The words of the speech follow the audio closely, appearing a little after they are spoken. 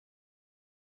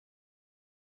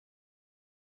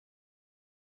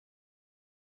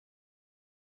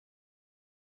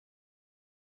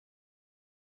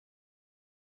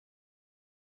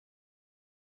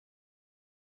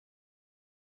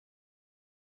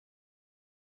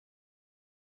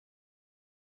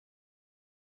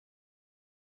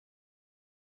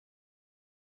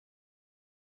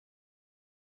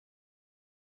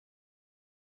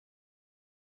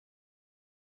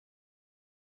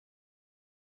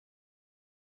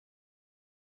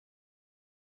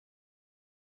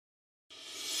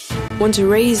Want to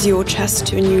raise your chess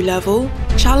to a new level?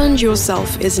 Challenge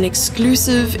Yourself is an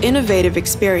exclusive, innovative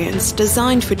experience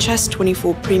designed for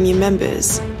Chess24 Premium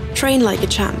members. Train like a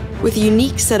champ, with a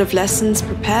unique set of lessons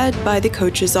prepared by the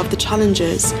coaches of the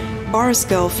challengers. Boris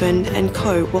Girlfriend and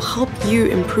Co. will help you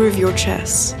improve your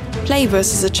chess. Play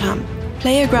versus a champ.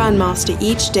 Play a grandmaster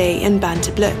each day in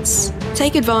Banter Blitz.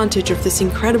 Take advantage of this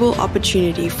incredible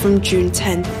opportunity from June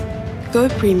 10th. Go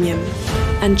premium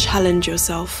and challenge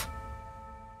yourself.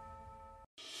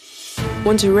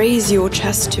 Want to raise your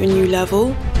chess to a new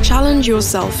level? Challenge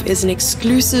Yourself is an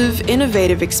exclusive,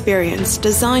 innovative experience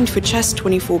designed for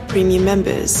Chess24 Premium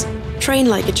members. Train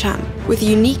like a champ, with a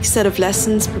unique set of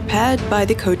lessons prepared by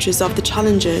the coaches of the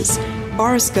challengers.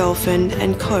 Boris Girlfriend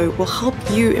and Co. will help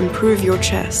you improve your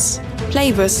chess.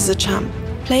 Play versus a champ.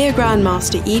 Play a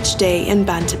grandmaster each day in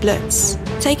Banter Blitz.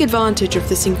 Take advantage of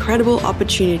this incredible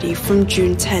opportunity from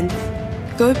June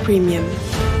 10th. Go premium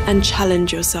and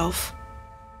challenge yourself.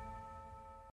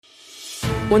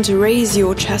 Want to raise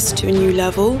your chess to a new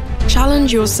level?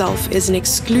 Challenge Yourself is an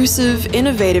exclusive,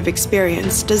 innovative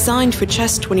experience designed for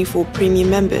Chess24 Premium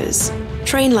members.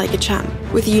 Train like a champ,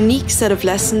 with a unique set of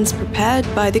lessons prepared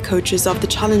by the coaches of the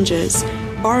challengers.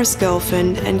 Boris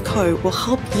Girlfriend and Co. will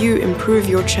help you improve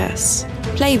your chess.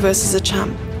 Play versus a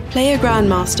champ. Play a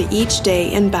grandmaster each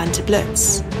day in Banter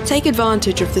Blitz. Take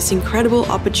advantage of this incredible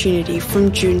opportunity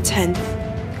from June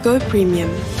 10th. Go premium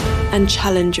and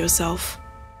challenge yourself.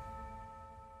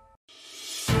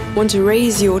 Want to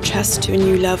raise your chess to a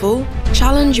new level?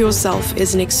 Challenge Yourself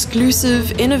is an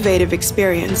exclusive, innovative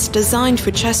experience designed for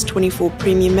Chess24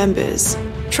 Premium members.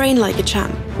 Train like a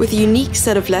champ, with a unique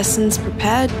set of lessons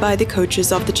prepared by the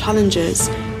coaches of the challengers.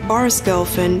 Boris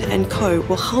Girlfriend and Co.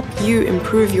 will help you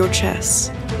improve your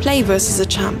chess. Play versus a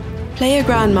champ. Play a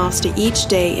grandmaster each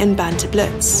day in Banter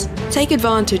Blitz. Take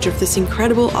advantage of this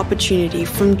incredible opportunity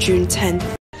from June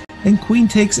 10th. And queen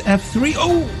takes f3.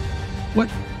 Oh! What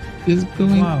is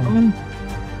going on?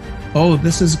 Oh,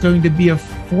 this is going to be a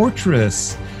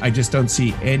fortress. I just don't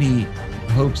see any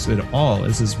hopes at all.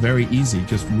 This is very easy.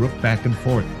 Just rook back and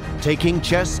forth. Taking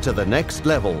chess to the next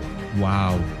level.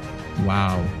 Wow.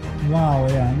 Wow. Wow,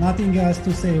 yeah. Nothing else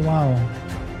to say. Wow.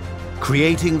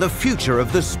 Creating the future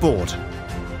of the sport.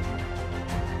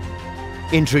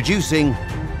 Introducing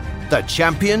the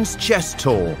Champions Chess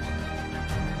Tour.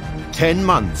 10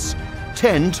 months,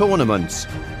 10 tournaments.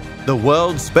 The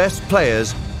world's best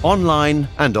players online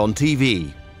and on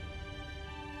TV.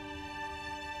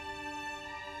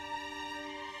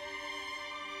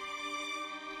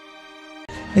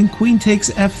 And queen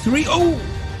takes f3. Oh!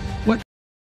 What?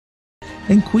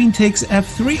 And queen takes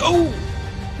f3. Oh!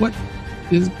 What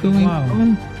is going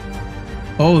on?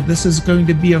 Oh, this is going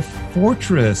to be a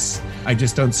fortress. I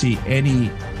just don't see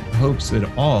any hopes at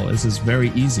all. This is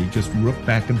very easy. Just rook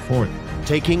back and forth.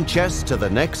 Taking chess to the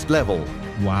next level.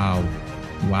 Wow.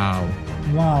 Wow.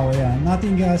 Wow, yeah.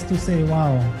 Nothing else to say.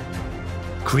 Wow.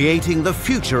 Creating the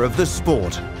future of the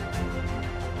sport.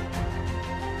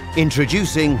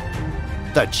 Introducing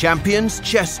the Champions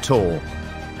Chess Tour.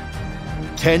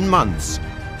 10 months,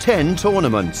 10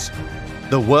 tournaments.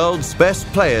 The world's best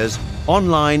players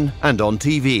online and on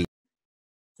TV.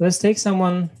 Let's take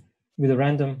someone with a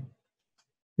random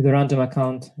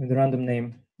account, with a random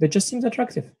name that just seems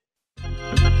attractive.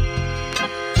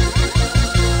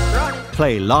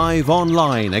 Play live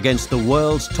online against the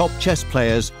world's top chess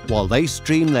players while they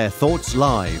stream their thoughts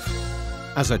live.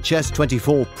 As a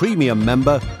Chess24 Premium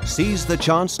member, seize the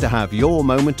chance to have your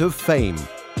moment of fame.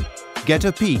 Get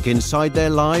a peek inside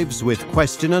their lives with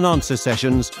question and answer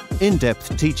sessions,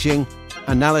 in-depth teaching,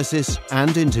 analysis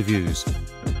and interviews.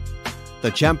 The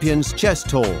Champions Chess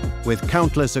Tour, with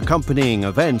countless accompanying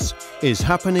events, is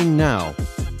happening now.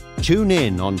 Tune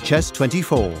in on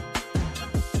Chess24.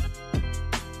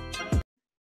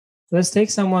 Let's take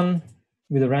someone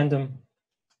with a random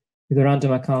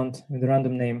account, with a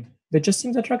random name that just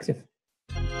seems attractive.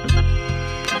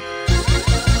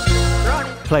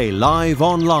 Play live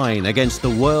online against the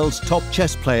world's top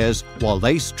chess players while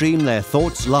they stream their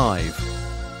thoughts live.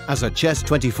 As a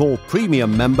Chess24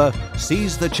 Premium member,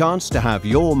 seize the chance to have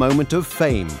your moment of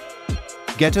fame.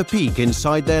 Get a peek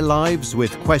inside their lives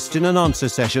with question and answer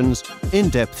sessions,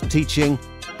 in-depth teaching,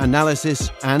 analysis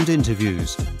and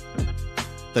interviews.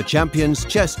 The Champions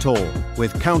Chess Tour,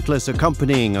 with countless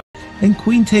accompanying. And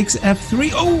queen takes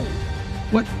f3. Oh!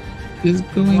 What is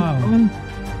going on?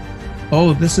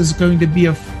 Oh, this is going to be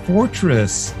a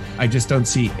fortress. I just don't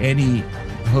see any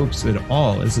hopes at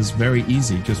all. This is very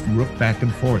easy. Just rook back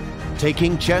and forth.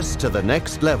 Taking chess to the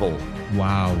next level.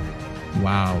 Wow.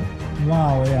 Wow.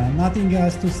 Wow, yeah. Nothing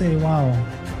else to say. Wow.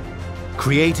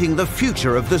 Creating the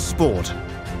future of the sport.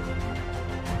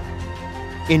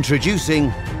 Introducing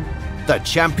the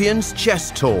Champions Chess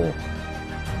Tour.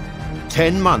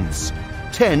 10 months,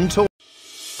 10 tours.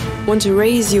 Want to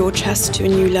raise your chess to a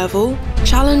new level?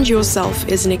 Challenge Yourself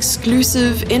is an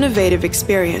exclusive, innovative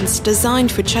experience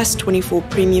designed for Chess24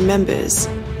 Premium members.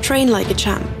 Train like a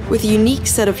champ with a unique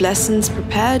set of lessons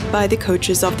prepared by the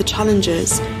coaches of the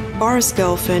challengers. Boris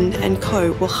Girlfriend and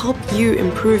Co. will help you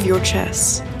improve your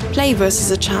chess. Play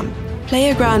versus a champ. Play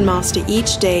a grandmaster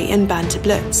each day in Banter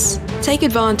Blitz. Take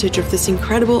advantage of this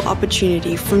incredible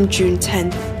opportunity from June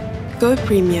 10th. Go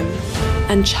premium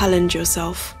and challenge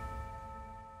yourself.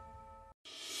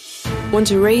 Want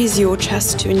to raise your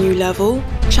chess to a new level?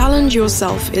 Challenge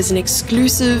Yourself is an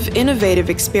exclusive, innovative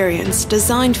experience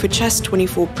designed for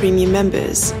Chess24 Premium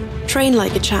members. Train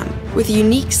like a champ with a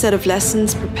unique set of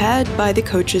lessons prepared by the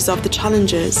coaches of the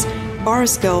challengers.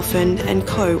 Boris Girlfriend and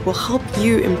Co. will help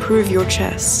you improve your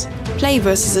chess. Play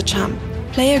versus a champ.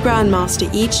 Play a grandmaster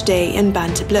each day in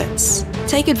Banter Blitz.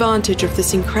 Take advantage of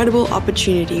this incredible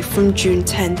opportunity from June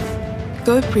 10th.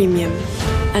 Go premium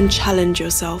and challenge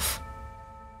yourself.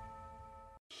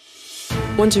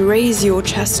 Want to raise your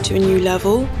chess to a new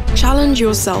level? Challenge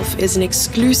Yourself is an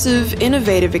exclusive,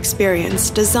 innovative experience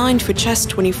designed for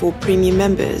Chess24 Premium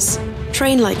members.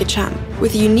 Train like a champ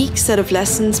with a unique set of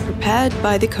lessons prepared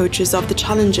by the coaches of the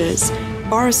challengers.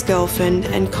 Boris Girlfriend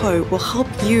and Co. will help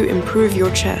you improve your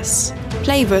chess.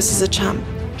 Play versus a champ.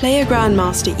 Play a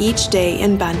grandmaster each day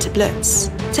in Banter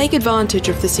Blitz. Take advantage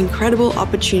of this incredible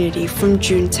opportunity from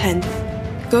June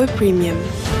 10th. Go premium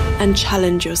and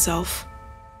challenge yourself.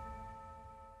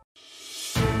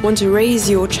 Want to raise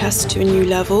your chess to a new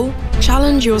level?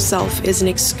 Challenge Yourself is an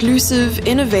exclusive,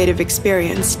 innovative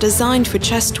experience designed for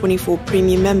Chess24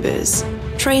 Premium members.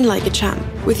 Train like a champ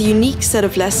with a unique set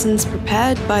of lessons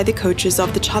prepared by the coaches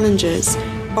of the challengers.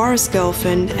 Boris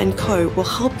Girlfriend and Co. will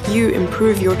help you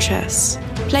improve your chess.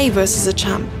 Play versus a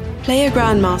champ. Play a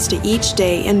grandmaster each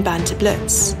day in Banter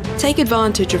Blitz. Take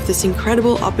advantage of this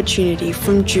incredible opportunity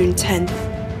from June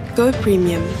 10th. Go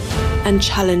premium and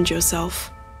challenge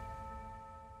yourself.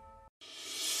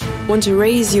 Want to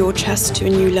raise your chess to a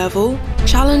new level?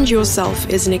 Challenge Yourself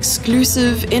is an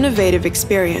exclusive, innovative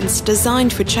experience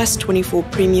designed for Chess24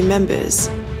 Premium members.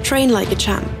 Train like a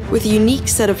champ with a unique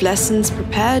set of lessons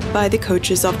prepared by the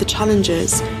coaches of the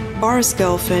challengers. Boris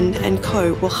Girlfriend and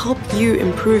Co. will help you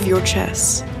improve your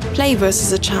chess. Play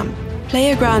versus a champ.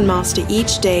 Play a grandmaster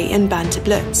each day in Banter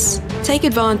Blitz. Take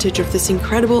advantage of this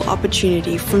incredible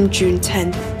opportunity from June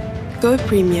 10th. Go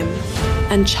premium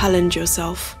and challenge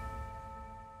yourself.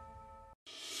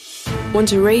 Want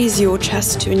to raise your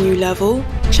chess to a new level?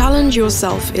 Challenge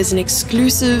Yourself is an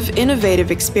exclusive,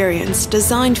 innovative experience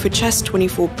designed for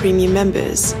Chess24 Premium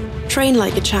members. Train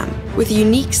like a champ with a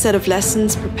unique set of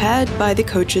lessons prepared by the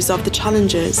coaches of the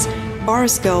challengers.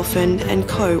 Boris Girlfriend and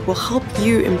Co. will help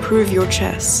you improve your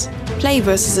chess. Play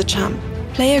versus a champ.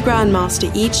 Play a grandmaster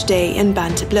each day in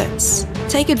Banter Blitz.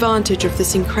 Take advantage of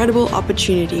this incredible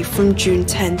opportunity from June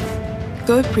 10th.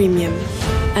 Go premium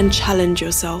and challenge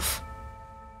yourself.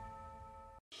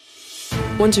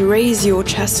 Want to raise your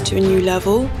chess to a new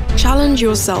level? Challenge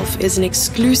Yourself is an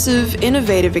exclusive,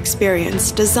 innovative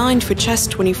experience designed for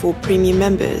Chess24 Premium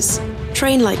members.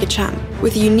 Train like a champ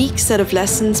with a unique set of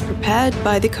lessons prepared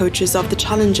by the coaches of the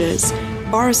challengers.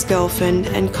 Boris Girlfriend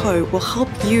and Co. will help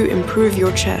you improve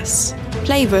your chess.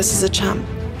 Play versus a champ.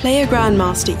 Play a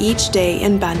grandmaster each day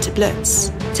in Banter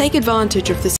Blitz. Take advantage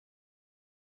of this.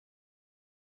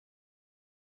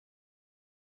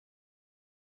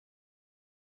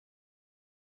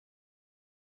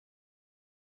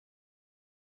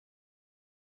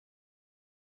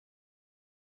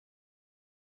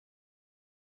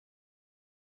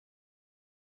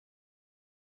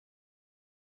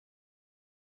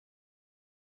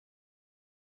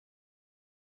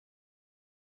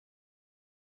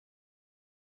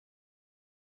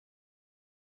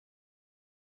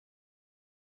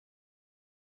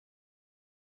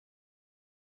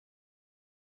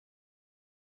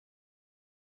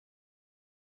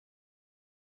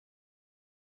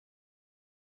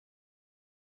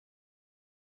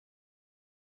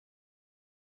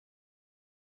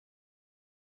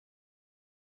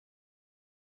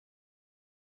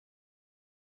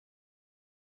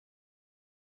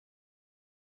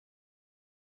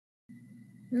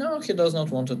 No, he does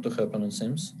not want it to happen, it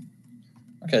seems.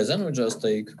 Okay, then we just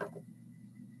take...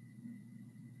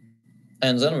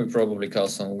 And then we probably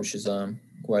castle, which is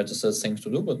quite a sad thing to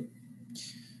do, but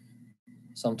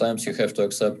sometimes you have to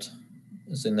accept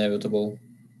the inevitable.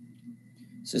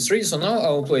 C3, so now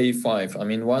I'll play e5. I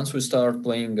mean, once we start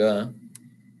playing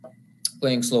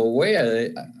slow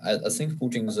away, I think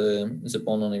putting the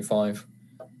pawn on e5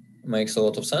 makes a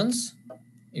lot of sense.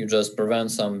 you just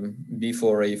prevent some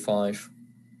b4, a5,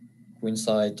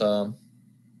 queenside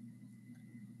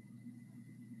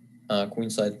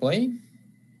play.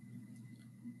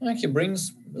 And he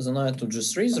brings the knight to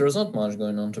g3. There is not much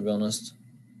going on, to be honest.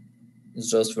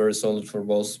 It's just very solid for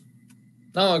both.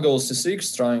 Now I go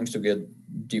c6, trying to get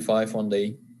d5 one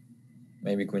day.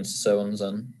 Maybe queen c7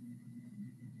 then.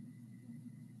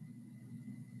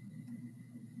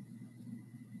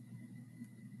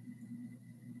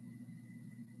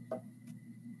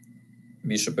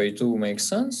 Bishop a2 makes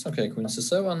sense. Okay, queen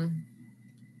c7.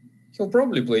 He'll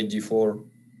probably play d4,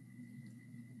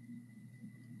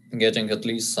 getting at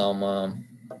least some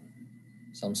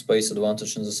space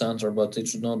advantage in the center, but it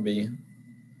should not be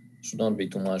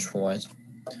too much for white.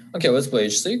 Okay, let's play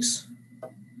h6,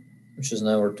 which is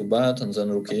never too bad, and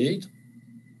then rook e8.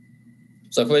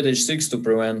 So I played h6 to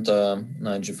prevent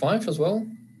knight g5 as well.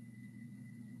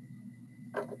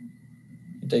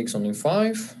 He takes on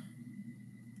e5.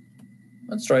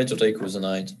 Let's try to take with the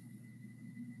knight.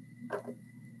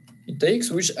 He takes,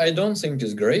 which I don't think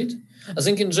is great. I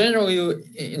think in general,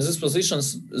 in this position,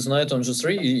 the knight on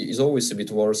g3 is always a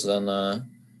bit worse than the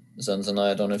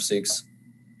knight on f6.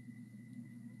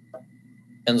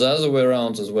 And the other way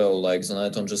around as well, like the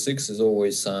knight on g6 is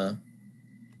always a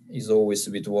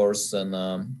bit worse than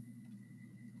the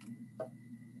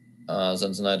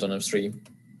knight on f3.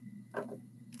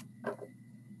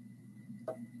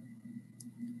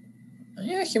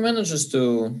 Yeah, he manages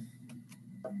to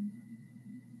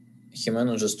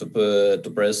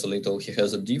press a little. He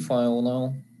has a d file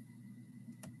now.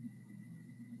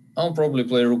 I'll probably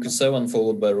play rook e7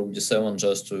 followed by rook d7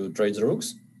 just to trade the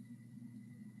rooks.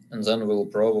 And then we'll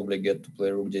probably get to play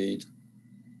rook d8.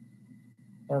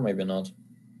 Or maybe not.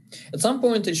 At some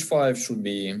point h5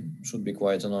 should be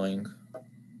quite annoying.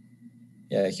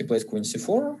 Yeah, he plays queen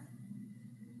c4,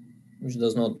 which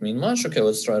does not mean much. Okay,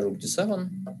 let's try rook d7.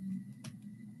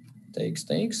 Takes.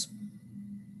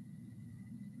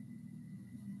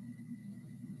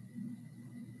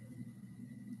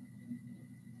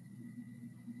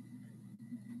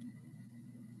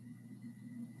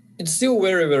 It's still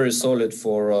very, very solid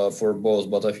for both,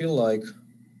 but I feel like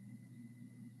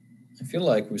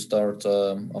we start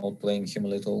outplaying him a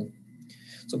little.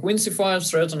 So queen c5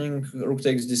 threatening rook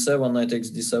takes d7, knight takes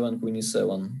d7, queen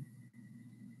e7.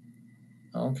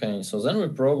 Okay, so then we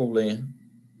probably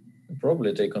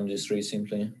take on d3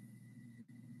 simply.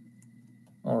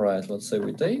 All right, let's say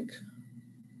we take.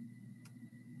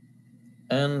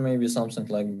 And maybe something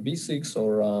like b6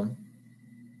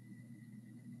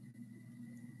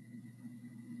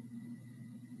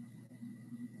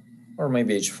 or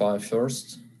maybe h5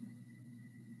 first.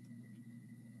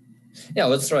 Yeah,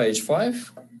 let's try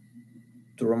h5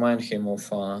 to remind him of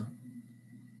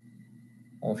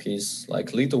his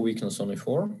like little weakness on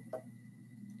e4.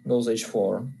 Goes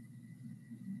h4.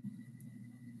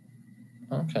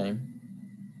 Okay.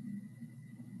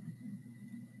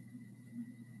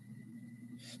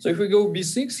 So if we go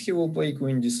b6, he will play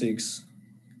queen d6.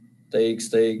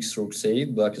 Takes, rook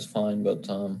c8. Black is fine, but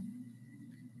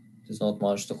there's not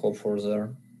much to hope for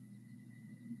there.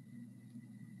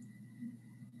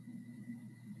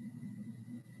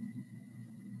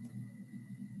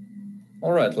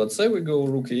 All right, let's say we go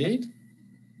rook e8.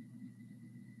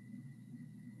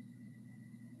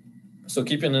 So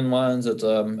keeping in mind that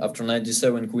after knight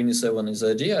d7, queen e7 is the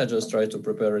idea, I just try to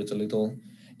prepare it a little.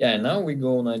 Yeah, now we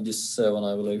go knight d7,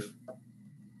 I believe.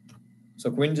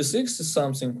 So queen d6 is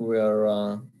something we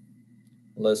are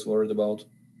less worried about.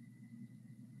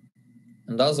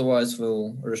 And otherwise,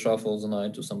 we'll reshuffle the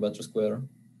knight to some better square.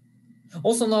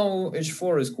 Also now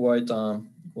h4 is quite a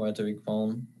weak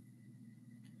pawn.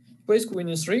 He plays queen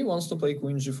e3, wants to play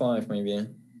queen g5 maybe,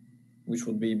 which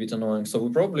would be a bit annoying. So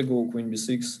we'll probably go queen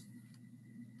b6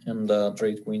 and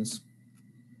trade queens.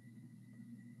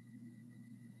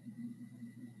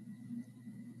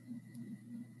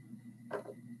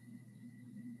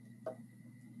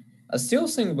 I still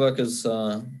think black is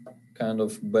kind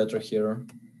of better here.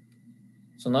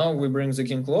 So now we bring the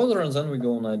king closer and then we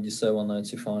go knight d7, knight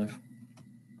c5.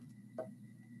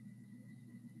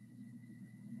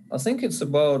 I think it's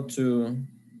about to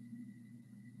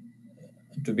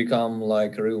become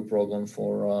like a real problem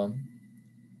for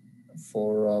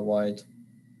white.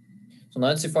 So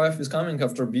knight c5 is coming.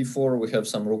 After b4 we have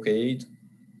some rook a8,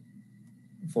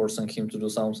 forcing him to do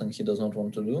something he does not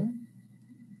want to do.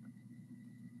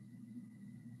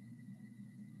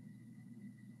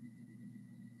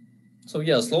 So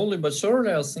yeah, slowly but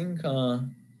surely,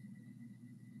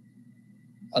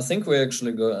 I think we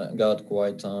actually got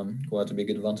quite a big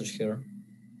advantage here.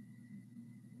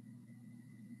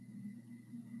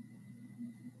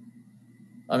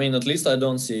 I mean, at least I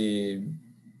don't see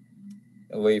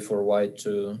a way for white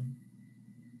to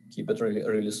keep it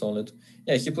really solid.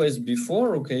 Yeah, he plays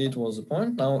b4. Okay, it was a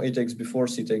point. Now a takes b4,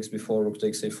 c takes b4, rook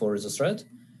takes a4 is a threat.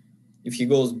 If he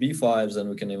goes b5, then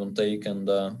we can even take and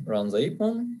run the a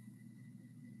pawn.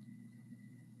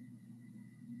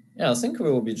 Yeah, I think we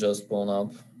will be just pawn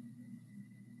up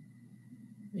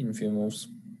in a few moves.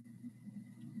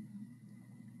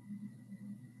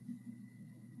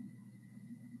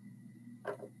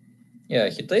 Yeah,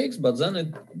 he takes, but then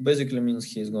it basically means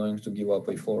he's going to give up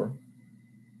a4.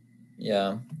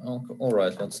 Yeah, all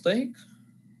right, let's take.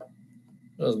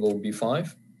 Let's go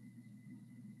b5.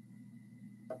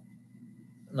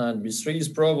 Knight b3 is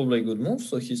probably a good move,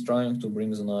 so he's trying to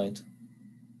bring the knight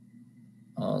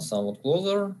somewhat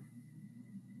closer.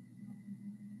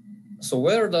 So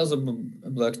where does a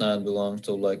black knight belong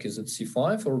to? Like, is it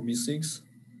c5 or b6?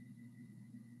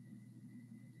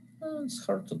 It's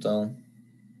hard to tell.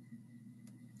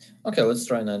 Okay, let's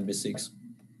try knight b6.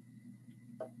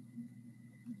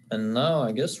 And now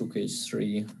I guess rook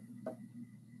h3.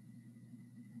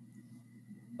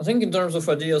 I think in terms of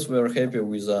ideas, we are happy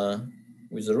with the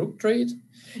rook trade.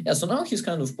 Yeah, so now he's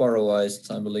kind of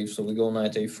paralyzed, I believe. So we go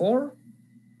knight a4.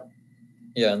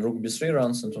 Yeah, and rook b3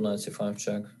 runs into knight c5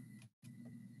 check.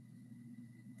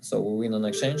 So we win an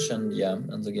exchange and yeah,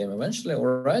 end the game eventually. All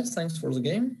right, thanks for the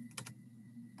game.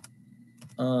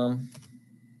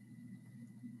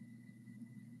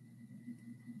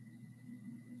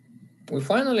 We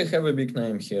finally have a big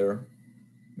name here,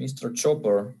 Mr.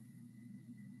 Chopper,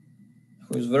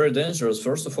 who is very dangerous.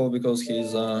 First of all, because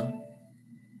he's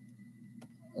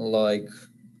like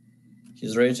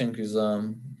his rating is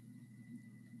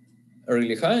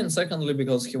really high, and secondly,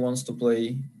 because he wants to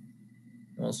play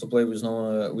with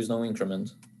no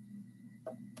increment,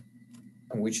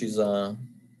 which is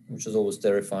always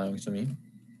terrifying to me.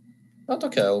 But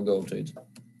okay, I'll go to it.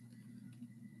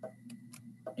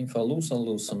 If I lose, I'll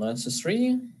lose. So knight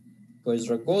c3, plays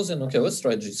Rogozin. Okay, let's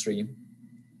try g3.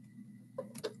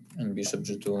 And bishop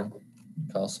g2,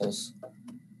 castles.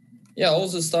 Yeah, all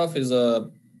this stuff is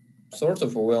sort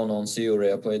of a well-known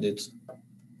theory. I played it a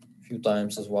few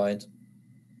times as white.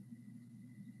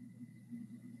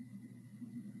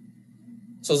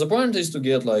 So the point is to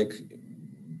get like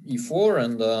e4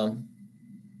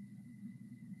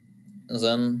 and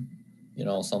then, you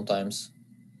know, sometimes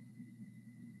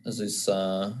this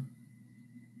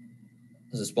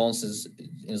pawns is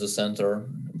in the center,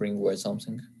 bring away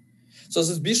something. So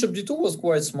this bishop d2 was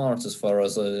quite smart as far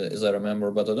as I remember,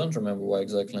 but I don't remember why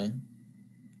exactly.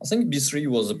 I think b3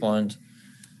 was the point.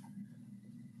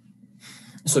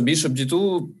 So bishop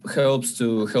d2 helps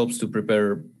to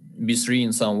prepare b3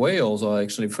 in some way, although I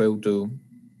actually failed to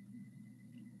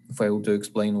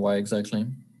explain why exactly.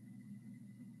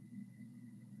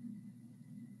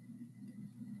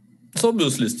 It's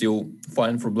obviously still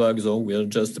fine for black, though. We are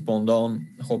just a pawn down,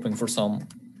 hoping for some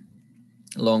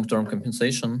long-term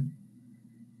compensation.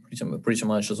 Pretty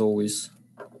much as always.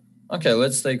 Okay,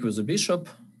 let's take with the bishop.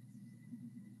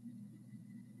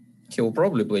 He will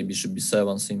probably play bishop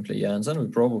b7 simply, yeah, and then we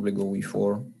probably go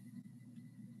e4.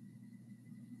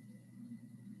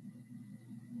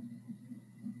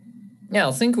 Yeah,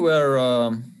 I think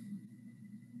we're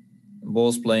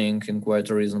both playing in quite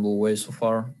a reasonable way so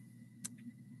far.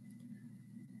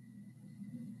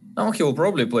 Now he will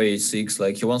probably play a6,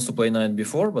 like he wants to play knight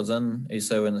b4, but then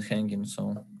a7 is hanging,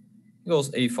 so he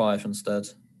goes a5 instead,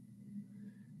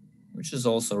 which is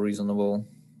also reasonable.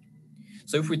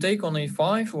 So if we take on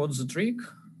a5, what's the trick?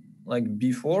 Like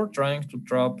b4, trying to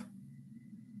trap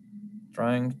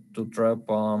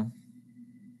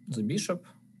the bishop.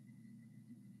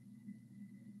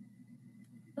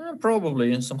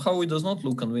 Probably. Somehow it does not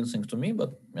look convincing to me,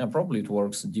 but yeah, probably it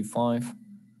works. d5,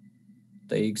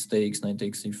 takes, knight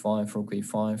takes e5, rook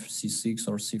a5, c6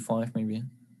 or c5 maybe.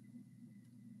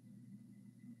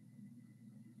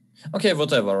 Okay,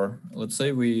 whatever. Let's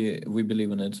say we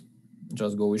believe in it.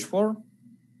 Just go h4,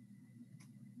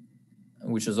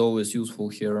 which is always useful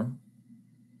here.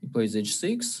 He plays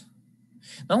h6.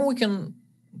 Now we can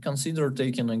consider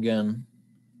taking again.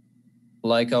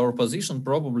 Like our position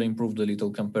probably improved a little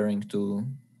comparing to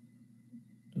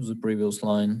the previous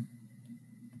line.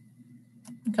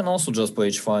 You can also just play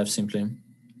h5 simply.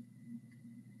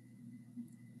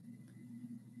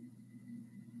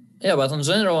 Yeah, but in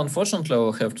general, unfortunately, I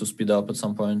will have to speed up at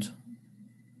some point.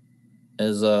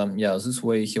 As yeah, this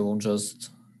way he will just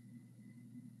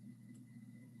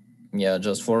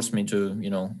force me to, you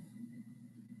know,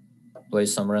 play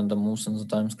some random moves in the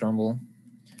time scramble.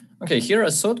 Okay, here I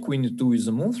thought queen e2 is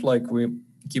a move, like we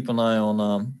keep an eye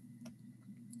on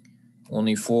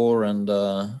e4 and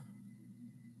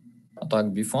Attack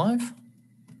b5.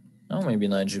 Oh, maybe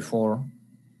knight g4.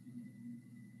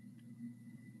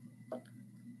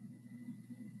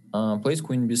 Plays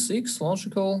queen b6,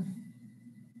 logical.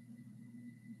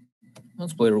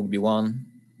 Let's play rook b1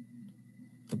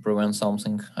 to prevent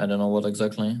something. I don't know what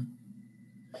exactly. In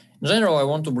general, I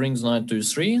want to bring the knight to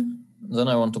e3. Then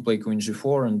I want to play queen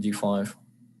g4 and d5.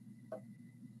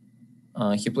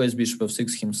 He plays bishop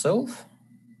f6 himself.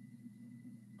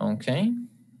 Okay.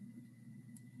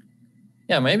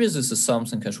 Yeah, maybe this is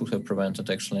something I should have prevented,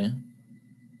 actually.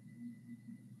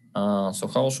 So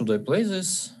how should I play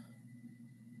this?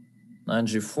 Knight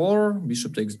g4,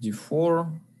 bishop takes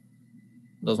d4.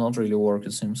 Does not really work,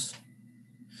 it seems.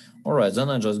 All right, then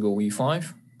I just go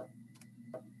e5.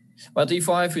 But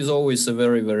e5 is always a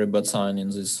very, very bad sign in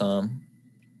this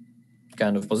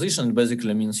kind of position. It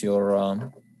basically means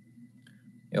you're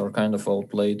kind of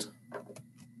outplayed.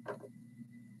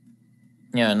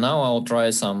 Yeah, now I'll try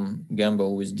some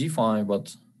gamble with d5,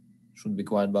 but should be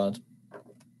quite bad.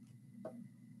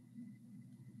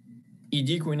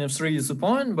 Ed queen f3 is a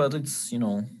point, but it's, you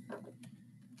know,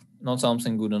 not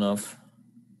something good enough.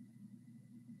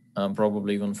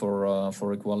 Probably even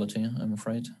for equality, I'm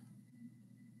afraid.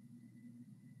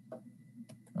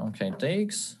 Okay,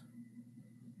 takes.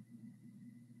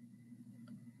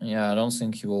 Yeah, I don't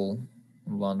think he will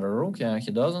blunder rook. Yeah,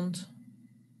 he doesn't.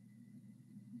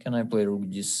 Can I play rook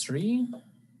d3?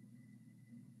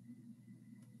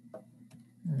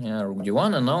 Yeah, rook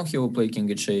d1, and now he will play king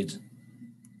h8.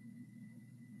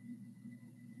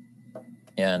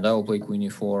 Yeah, and I will play queen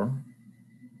e4.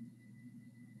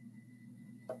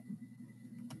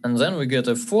 And then we get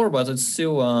f4, but it's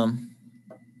still,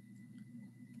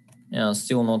 yeah,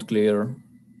 still not clear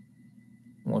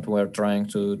what we're trying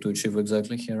to achieve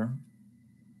exactly here.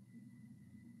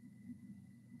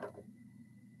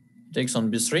 Takes on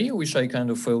b3, which I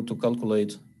kind of failed to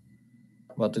calculate,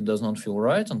 but it does not feel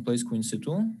right, and plays queen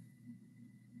c2,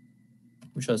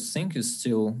 which I think is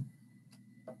still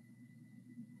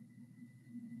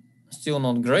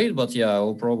not great, but yeah,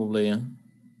 I'll probably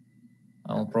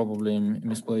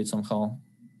misplay it somehow.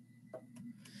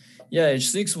 Yeah,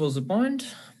 h6 was the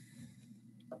point.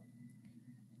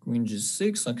 Queen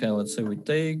g6. Okay, let's say we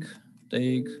take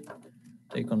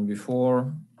on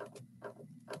b4.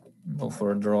 Go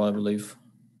for a draw, I believe.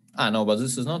 No, but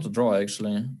this is not a draw,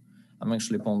 actually. I'm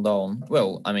actually pawn down.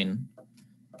 Well, I mean,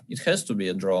 it has to be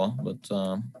a draw, but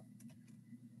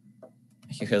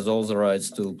he has all the rights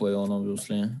to play on,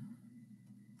 obviously.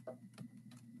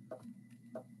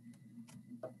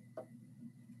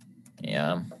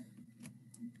 Yeah.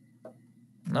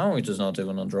 Now it is not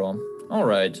even a draw. All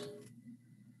right.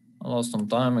 I lost some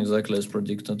time, exactly as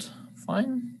predicted.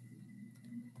 Fine.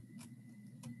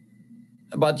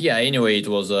 But yeah, anyway, it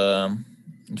was a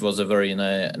very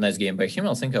nice game by him.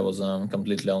 I think I was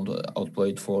completely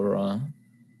outplayed for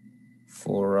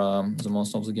the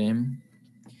most of the game.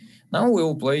 Now we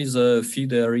will play the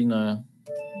FIDE Arena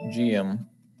GM,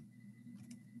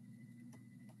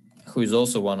 who is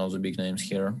also one of the big names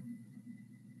here.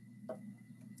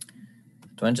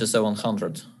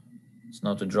 2700. It's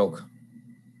not a joke.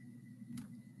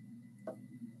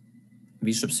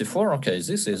 Bishop c4. Okay,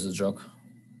 this is a joke.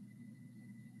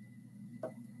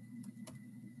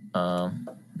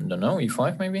 Don't know,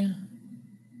 e5 maybe?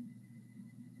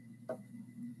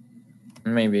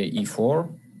 Maybe e4.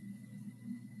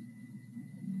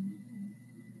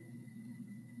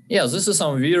 Yeah, this is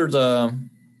some weird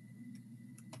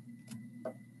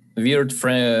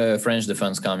French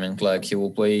defense coming. Like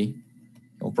he'll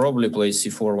probably play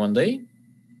c4 one day,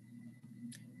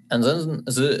 and then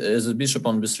the bishop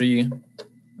on b3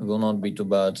 will not be too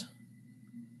bad,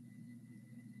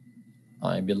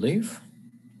 I believe.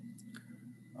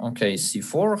 Okay,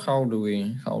 c4. How do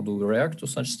we react to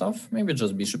such stuff? Maybe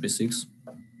just bishop e6.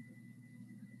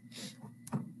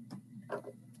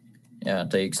 Yeah,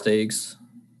 takes.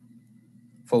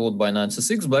 Followed by knight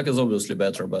c6. Black is obviously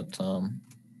better, but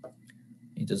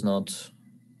it is not.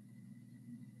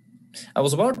 I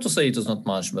was about to say it is not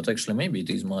much, but actually maybe it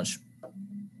is much.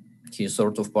 He is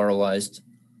sort of paralyzed.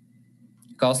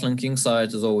 Castling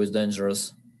kingside is always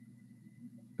dangerous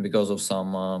because of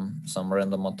some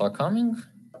random attack coming.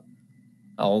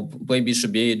 I'll play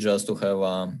bishop b8 just to have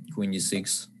queen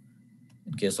d6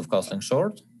 in case of castling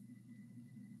short.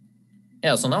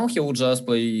 Yeah, so now he will just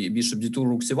play bishop d2,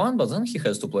 rook c1, but then he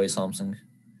has to play something.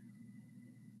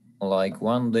 Like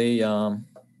one day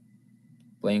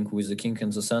playing with the king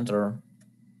in the center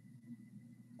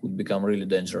could become really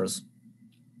dangerous.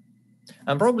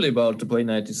 I'm probably about to play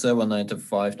knight e7, knight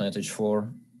f5, knight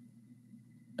h4,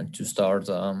 and to start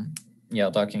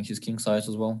attacking his king side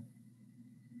as well.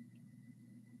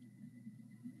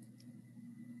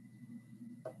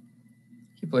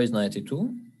 plays knight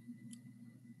e2.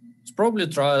 It's probably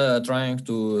trying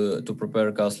to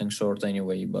prepare castling short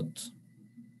anyway, but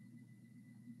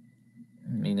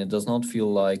I mean, it does not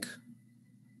feel like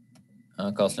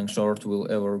castling short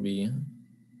will ever be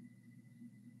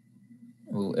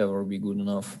good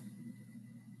enough.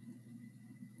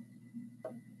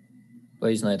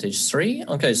 Plays knight h3.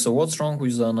 Okay, so what's wrong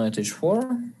with knight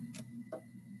h4?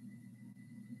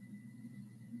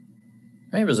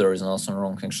 Maybe there is nothing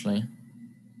wrong, actually.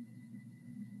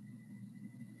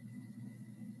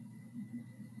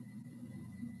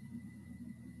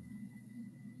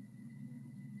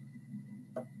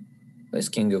 Plays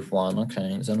king f1.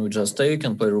 Okay, then we just take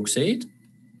and play rook c8.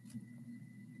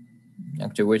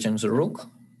 Activating the rook.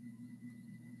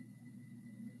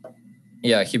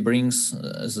 Yeah, he brings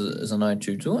the knight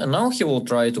to 2, and now he will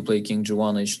try to play king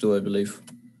g1, h2, I believe.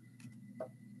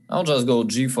 I'll just go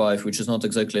g5, which is not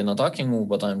exactly an attacking move,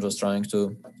 but I'm just trying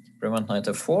to prevent knight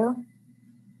f4.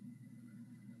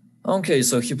 Okay,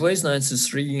 so he plays knight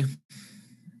c3.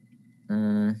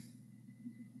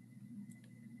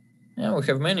 Yeah, we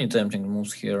have many tempting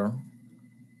moves here.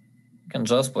 You can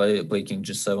just play king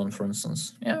g7, for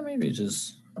instance. Yeah, maybe it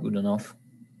is good enough.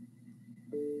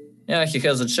 Yeah, he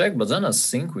has a check, but then I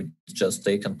think we just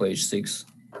take and play h6.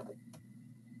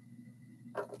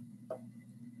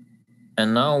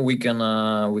 And now we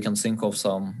can think of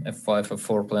some f5,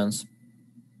 f4 plans.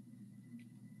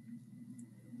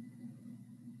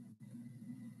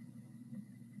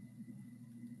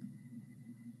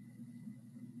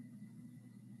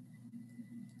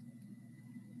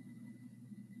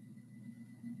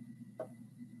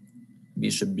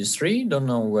 Bishop b3, don't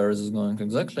know where this is going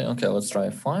exactly. Okay, let's try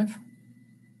f5.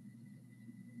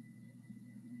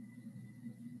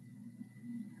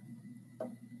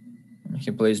 He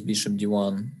plays bishop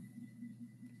d1.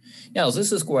 Yeah,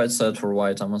 this is quite sad for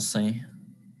white, I must say.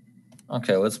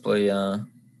 Okay, let's play... I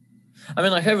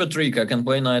mean, I have a trick. I can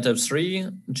play knight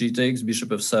f3, g takes, bishop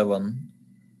f7,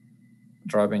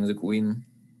 trapping the queen.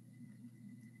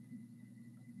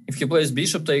 If he plays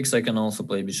bishop takes, I can also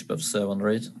play bishop f7,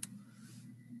 right?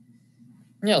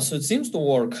 Yeah, so it seems to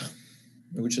work,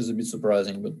 which is a bit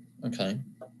surprising, but okay.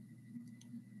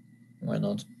 Why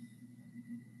not?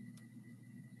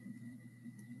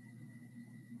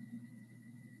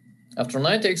 After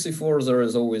knight takes e4, there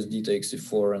is always d takes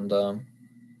e4, and the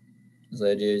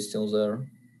idea is still there.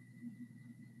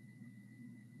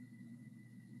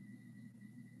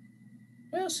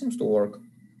 Yeah, seems to work.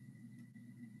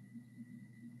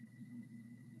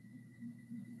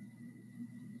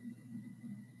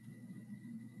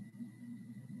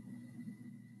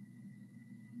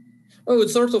 Well,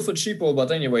 it's sort of a cheapo,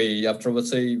 but anyway, after,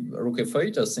 let's say, rook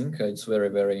f8, I think it's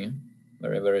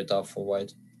very tough for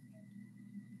white.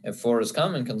 f4 is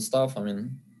coming and stuff, I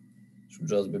mean, should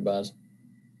just be bad.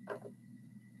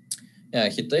 Yeah,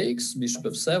 he takes, bishop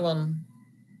f7.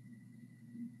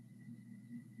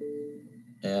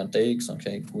 Yeah, takes,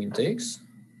 okay, queen takes.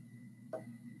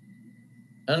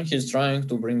 And he's trying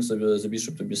to bring the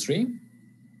bishop to b3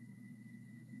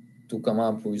 to come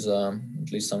up with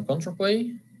at least some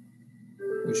counterplay.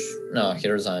 Which, no, he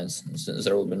resigns.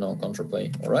 There will be no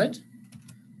counterplay. All right.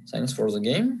 Thanks for the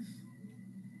game.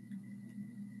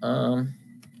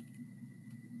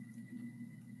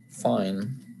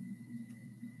 Fine.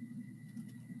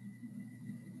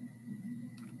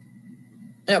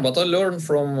 Yeah, but I learned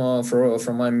from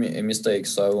my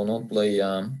mistakes. So I will not play.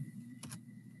 I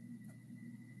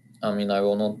mean, I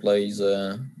will not play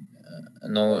the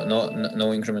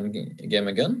no increment game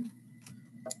again.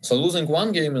 So losing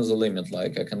one game is a limit.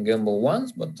 Like, I can gamble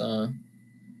once, but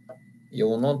you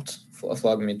will not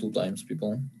flag me 2 times,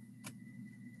 people.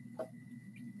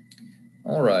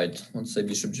 All right, let's say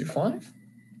bishop g5.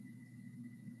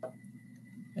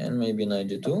 And maybe knight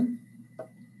d2.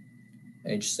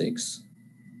 h6.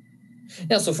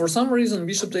 Yeah, so for some reason,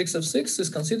 bishop takes f6 is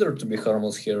considered to be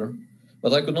harmless here.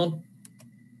 But I could not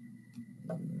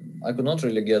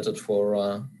really get it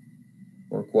for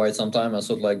quite some time. I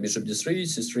thought like bishop d3,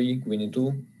 c3, queen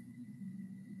e2.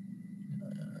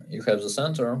 You have the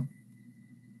center.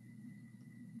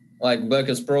 Like, black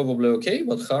is probably okay,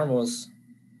 but harmless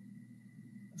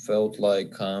felt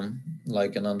like an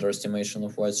underestimation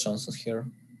of white's chances here.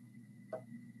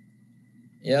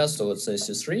 Yeah, so let's say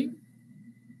c3.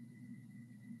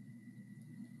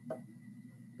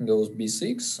 Goes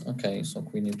b6. Okay, so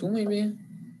queen e2 maybe.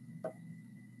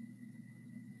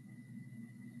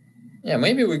 Yeah,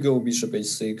 maybe we go bishop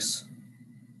h6.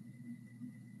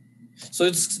 So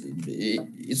it's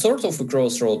sort of a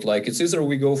crossroad. Like, it's either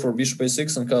we go for bishop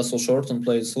h6 and castle short and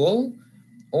play it slow,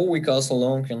 or we castle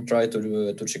long and try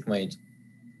to checkmate.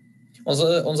 On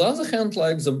the other hand,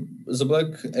 like the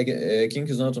black king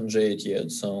is not on J8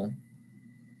 yet, so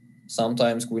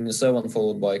sometimes queen e7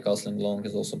 followed by castling long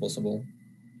is also possible.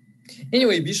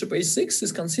 Anyway, bishop a6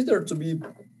 is considered to be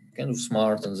kind of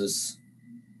smart in this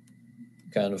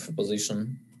kind of a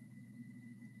position,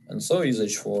 and so is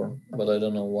h4, but I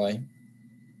don't know why.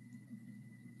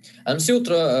 I'm still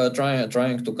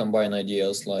trying to combine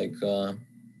ideas, like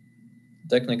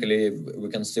technically we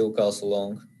can still castle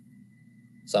long.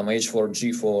 Some h4,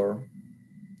 g4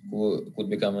 could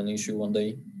become an issue one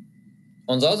day.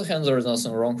 On the other hand, there is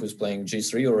nothing wrong with playing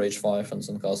g3 or h5 and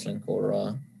then castling,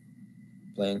 or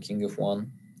playing king f1.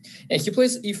 Yeah, he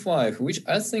plays e5, which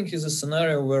I think is a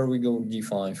scenario where we go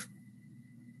d5.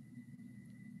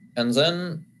 And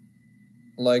then,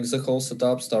 like, the whole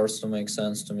setup starts to make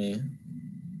sense to me.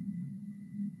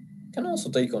 Can also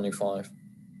take on e5.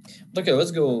 But okay,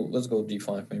 let's go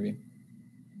d5 maybe.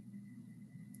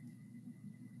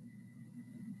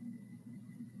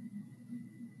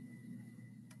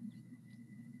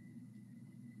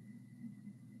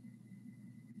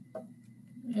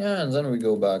 Yeah, and then we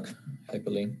go back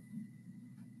happily.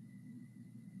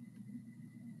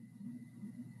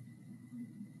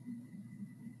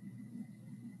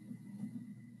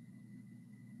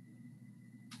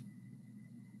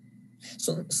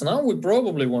 So now we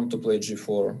probably want to play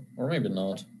g4, or maybe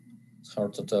not. It's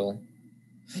hard to tell.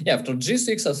 Yeah, after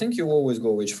g6, I think you always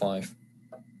go h5.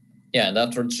 Yeah, and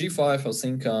after g5, I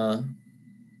think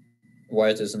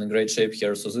white is in a great shape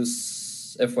here. So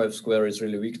this f5 square is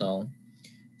really weak now.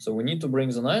 So we need to bring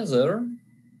the knight there.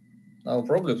 I'll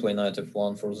probably play knight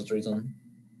f1 for that reason.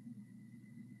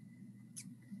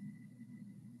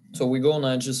 So we go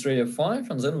knight g3 f5,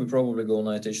 and then we probably go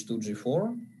knight h2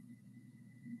 g4.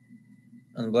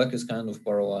 And black is kind of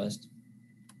paralyzed.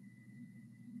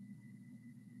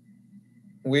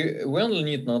 We only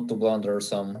need not to blunder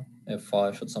some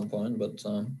f5 at some point, but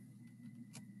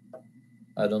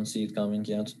I don't see it coming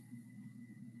yet.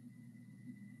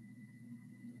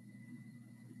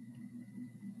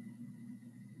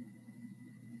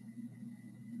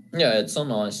 Yeah, it's so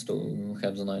nice to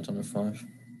have the knight on f5.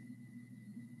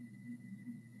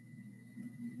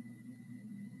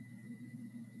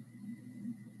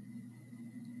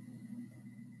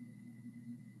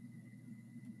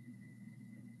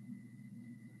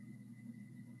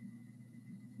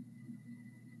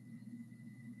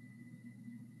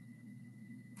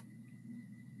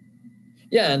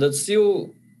 Yeah, and it's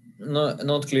still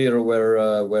not clear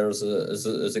where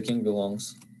the king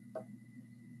belongs.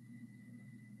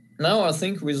 Now I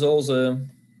think with all the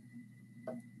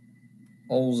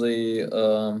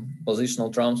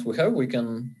positional trumps we have, we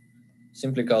can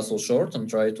simply castle short and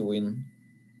try to win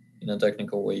in a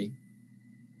technical way.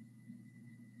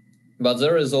 But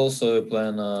there is also a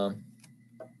plan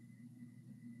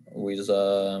with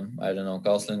I don't know,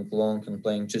 castling long and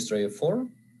playing g3 f4,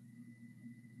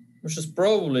 which is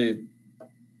probably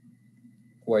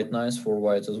quite nice for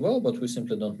white as well, but we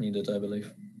simply don't need it, I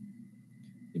believe.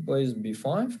 He plays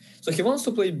b5, so he wants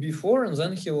to play b4, and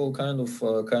then he will kind of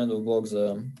block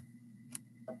the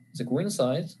queen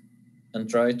side and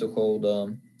try to hold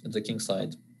the king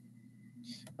side.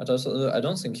 But also, I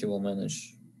don't think he will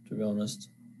manage, to be honest.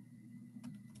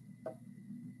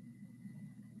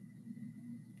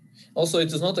 Also,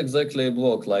 it is not exactly a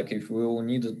block. Like, if we will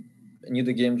need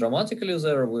a game dramatically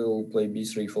there, we'll play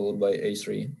b3 followed by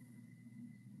a3.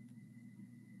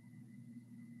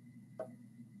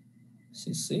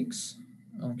 c6.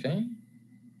 Okay.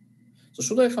 So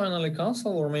should I finally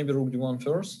castle, or maybe rook d1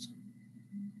 first?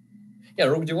 Yeah,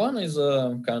 rook d1 is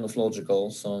kind of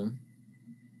logical. So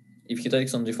if he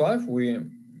takes on d5, we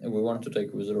want to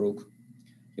take with the rook.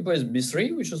 He plays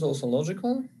b3, which is also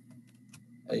logical.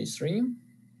 a3.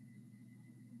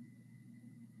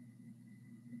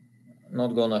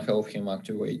 Not gonna help him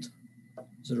activate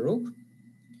the rook.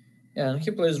 Yeah, and he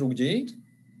plays rook d8.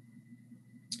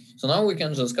 So now we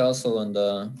can just castle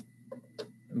and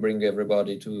bring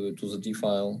everybody to the d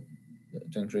file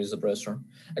to increase the pressure.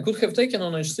 I could have taken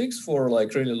on h6 for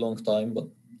like really long time, but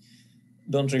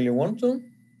don't really want to.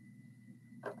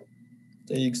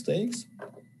 Takes.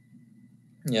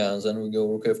 Yeah, and then we go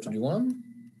rook f to d1.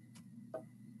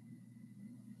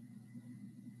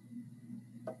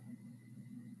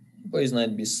 Plays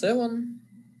knight b7,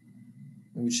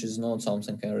 which is not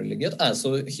something I really get.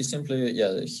 So he simply,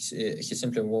 yeah, he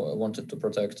simply wanted to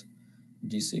protect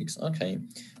d6. Okay,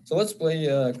 so let's play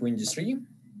queen d3.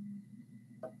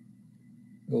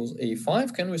 Goes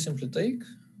a5. Can we simply take?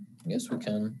 Yes, we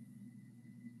can.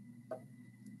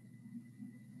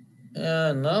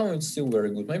 Now it's still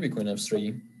very good. Maybe queen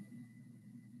f3.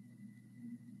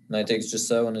 Knight takes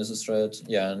g7 is a threat.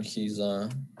 Yeah, and he's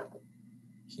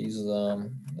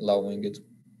allowing it.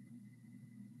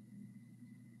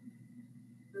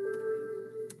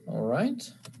 All right.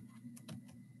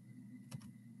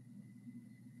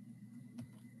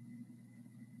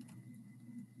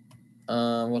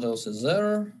 What else is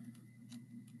there?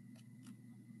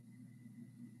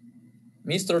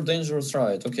 Mr. Dangerous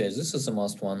Right. Okay, this is a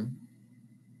must one.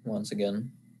 Once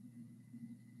again.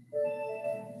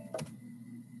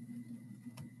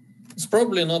 It's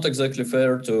probably not exactly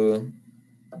fair to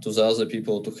the other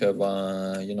people to have,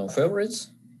 you know,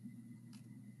 favorites.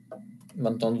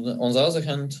 But on the other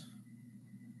hand,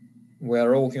 we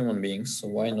are all human beings, so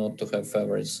why not to have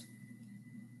favorites?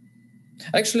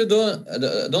 Actually,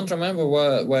 don't remember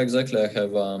why exactly I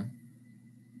have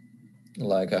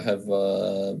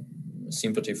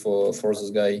sympathy for this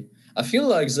guy. I feel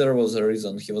like there was a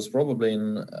reason. He was probably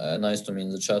nice to me in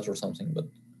the chat or something. But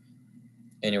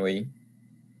anyway,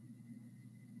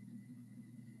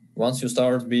 once you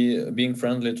start being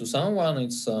friendly to someone,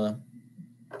 it's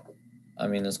I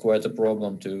mean, it's quite a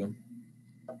problem to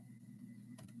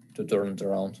turn it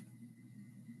around.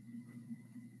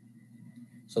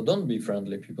 So don't be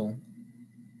friendly, people.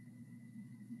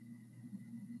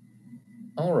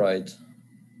 All right.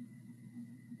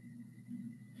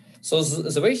 So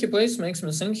the way he plays makes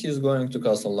me think he's going to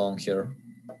castle long here.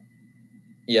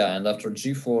 Yeah, and after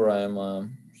g4,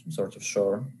 I'm sort of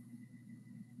sure.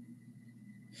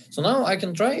 So now I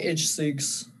can try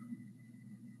h6.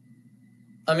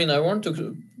 I mean, I want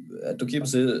to keep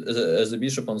the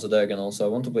bishop on the diagonal, so I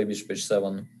want to play bishop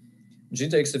h7. G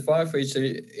takes e5,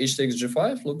 h takes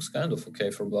g5 looks kind of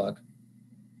okay for black.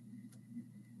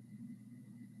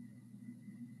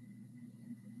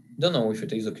 Don't know if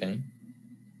it is okay,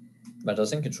 but I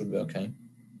think it should be okay.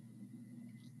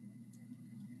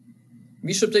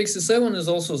 Bishop takes e7 is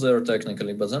also there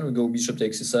technically, but then we go bishop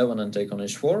takes e7 and take on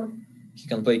h4. He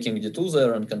can play king d2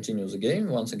 there and continue the game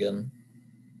once again.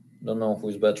 Don't know who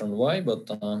is better and why, but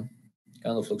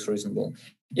kind of looks reasonable.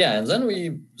 Yeah, and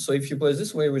then so if you play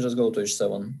this way, we just go to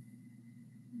h7.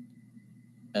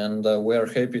 And we are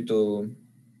happy to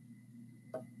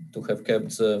have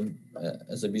kept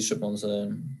the bishop on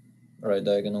the right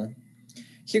diagonal.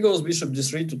 He goes bishop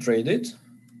d3 to trade it,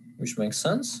 which makes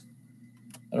sense.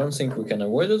 I don't think we can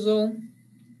avoid it though.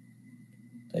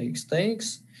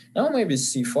 Takes. Now maybe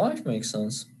c5 makes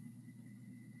sense.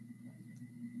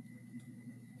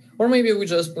 Or maybe we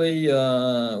just play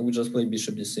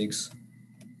bishop d6.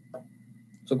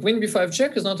 So queen b5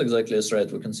 check is not exactly a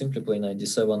threat. We can simply play knight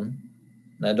d7.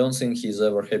 And I don't think he's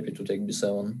ever happy to take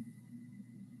b7.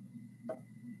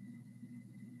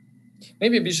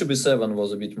 Maybe bishop b7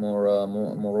 was a bit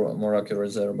more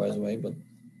accurate there, by the way, but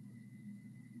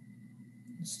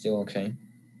it's still okay.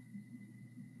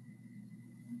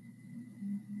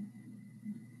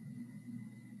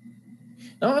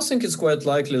 Now I think it's quite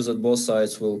likely that both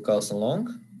sides will castle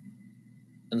long,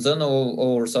 and then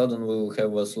all of a sudden we'll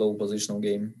have a slow positional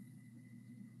game,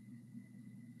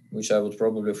 which I would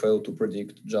probably fail to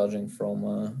predict, judging from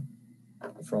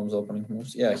the opening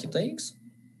moves. Yeah, he takes.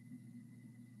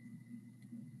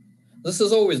 This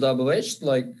is always double-edged,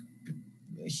 like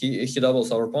he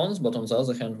doubles our pawns, but on the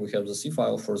other hand we have the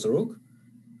c-file for the rook.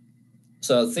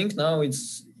 So I think now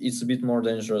it's a bit more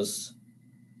dangerous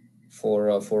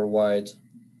for white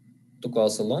to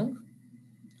castle long.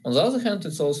 On the other hand,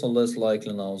 it's also less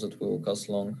likely now that we will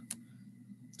castle long.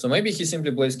 So maybe he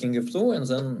simply plays king f2 and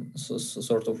then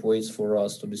sort of waits for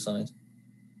us to decide.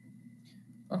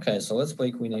 Okay, so let's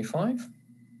play queen a5.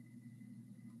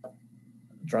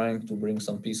 Trying to bring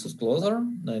some pieces closer.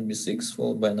 Knight b6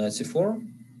 followed by knight c4.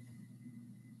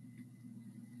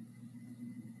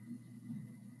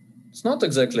 It's not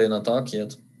exactly an attack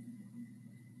yet.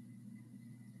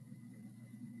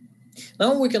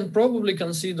 Now we can probably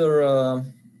consider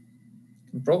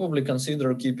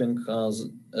keeping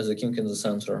as a king in the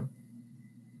center,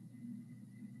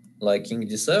 like king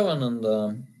d7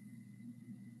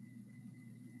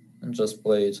 and just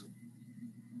play it.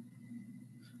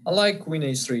 I like queen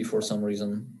a3 for some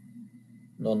reason.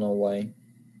 Don't know why.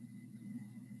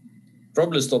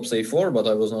 Probably stops a4, but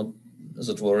I was not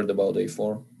that worried about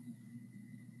a4.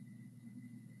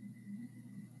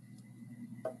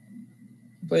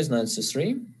 Plays knight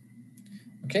c3.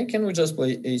 Okay, can we just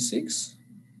play a6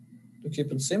 to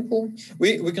keep it simple?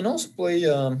 We can also play.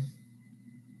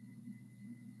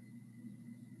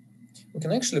 We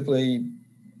can actually play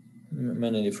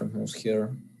many different moves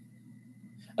here.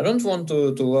 I don't want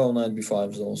to allow knight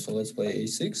b5 though, so let's play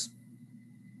a6.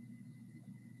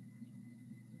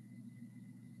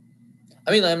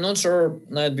 I mean, I'm not sure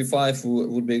knight b5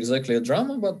 would be exactly a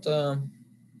drama, but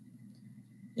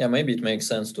Yeah, maybe it makes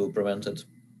sense to prevent it.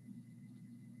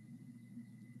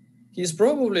 He's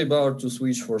probably about to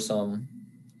switch for some,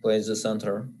 plays the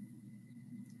center.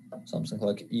 Something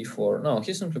like e4. No,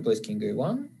 he simply plays king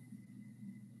a1.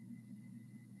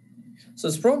 So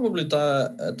it's probably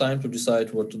time to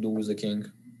decide what to do with the king.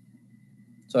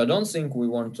 So I don't think we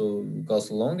want to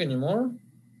castle long anymore.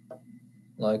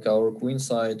 Like our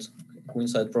queenside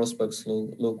prospects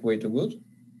look way too good.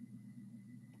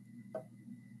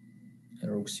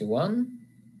 Rook c1.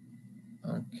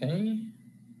 Okay.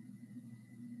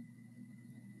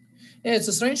 Yeah, it's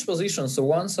a strange position. So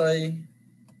once I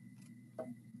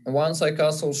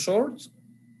castle short,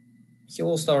 he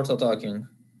will start attacking.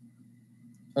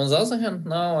 On the other hand,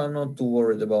 now I'm not too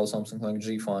worried about something like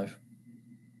g5.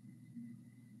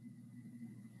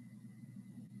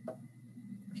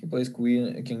 He plays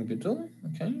king b2.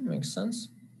 Okay, makes sense.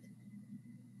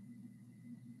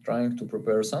 Trying to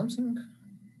prepare something.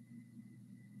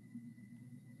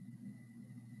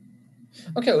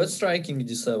 Okay, let's try king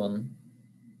d7.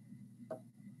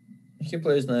 He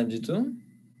plays knight d2.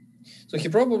 So he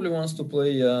probably wants to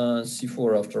play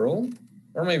c4 after all,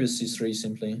 or maybe c3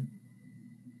 simply.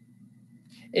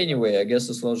 Anyway, I guess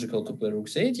it's logical to play rook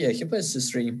c8. Yeah, he plays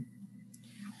c3.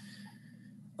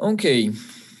 Okay,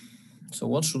 so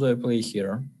what should I play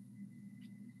here?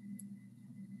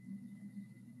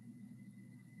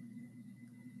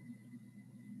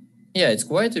 Yeah, it's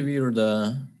quite a weird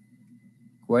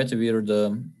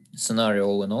scenario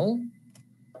all in all.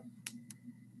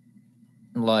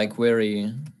 Like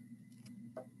very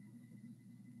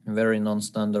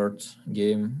non-standard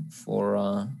game for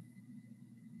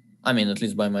I mean, at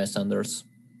least by my standards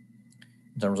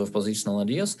in terms of positional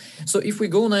ideas. So if we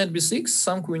go knight b6,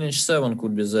 some queen h7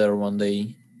 could be there one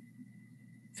day.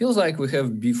 Feels like we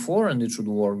have b4 and it should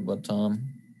work, but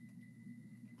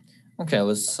okay,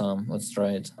 let's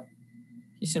try it.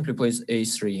 He simply plays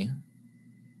a3.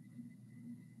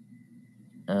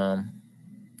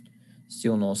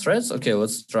 Still no threats. Okay,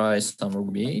 let's try some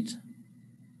rook b8.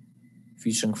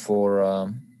 Fishing for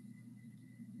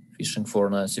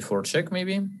knight c4 check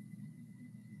maybe.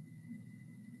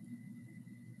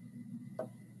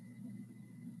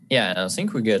 Yeah, I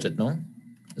think we get it, no?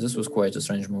 This was quite a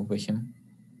strange move by him.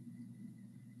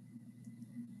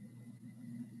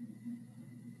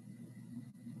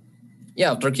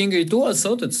 Yeah, after king a2, I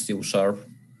thought it's still sharp.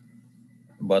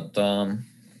 But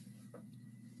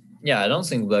yeah, I don't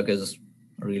think black is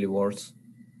really worse.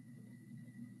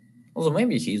 Although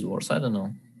maybe he's worse, I don't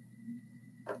know.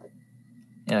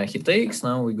 Yeah, he takes,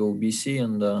 now we go bc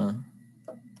and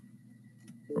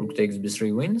rook takes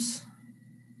b3 wins.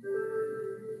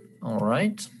 All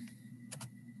right.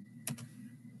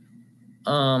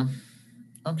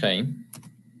 Okay.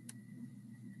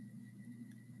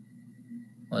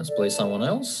 Let's play someone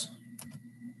else.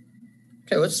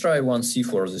 Okay, let's try one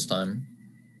c4 this time.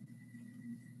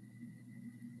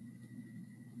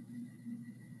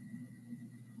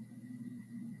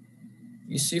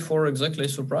 Is c4 exactly a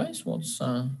surprise? What's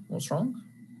wrong?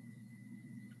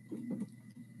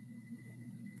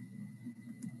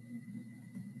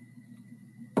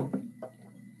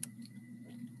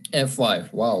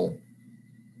 f5, wow.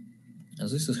 And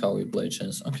this is how we play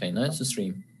chess. Okay, knight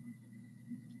c3.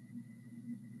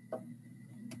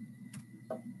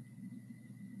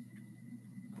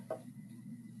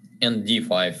 And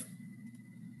d5.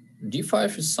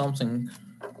 d5 is something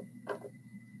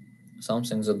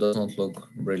that does not look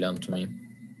brilliant to me.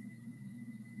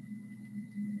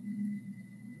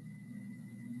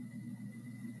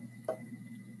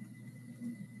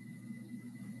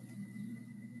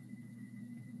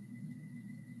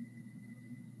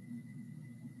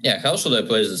 Yeah, how should I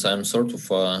play this? I'm sort of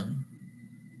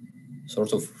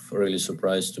really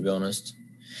surprised, to be honest.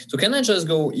 So can I just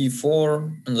go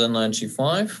e4 and then knight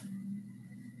g5?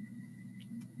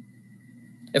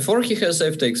 f4 he has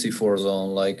f takes e4 zone,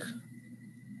 like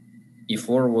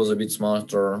e4 was a bit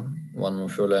smarter one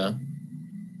move earlier.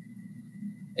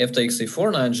 F takes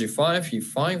e4, knight g5,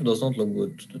 e5 does not look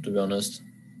good, to be honest.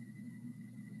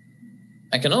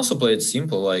 I can also play it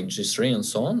simple, like g3 and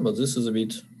so on, but this is a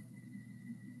bit...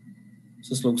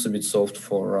 This looks a bit soft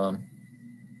for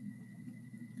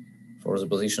the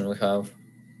position we have.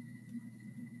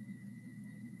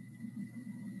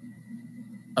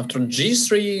 After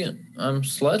g3, I'm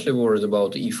slightly worried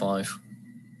about e5.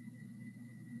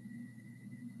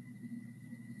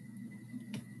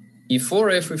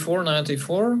 e4, f4, knight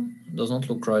e4 does not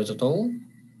look right at all.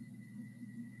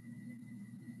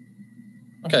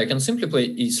 Okay, I can simply play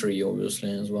e3,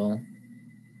 obviously, as well.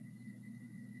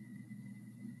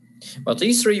 But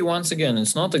e3, once again,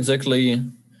 it's not exactly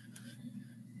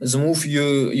the move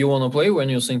you want to play when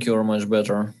you think you're much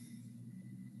better.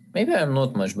 Maybe I'm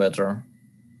not much better.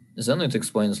 Then it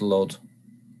explains a lot.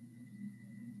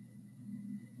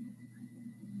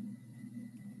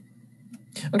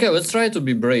 Okay, let's try to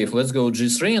be brave. Let's go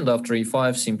g3 and after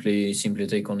e5 simply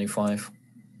take on e5.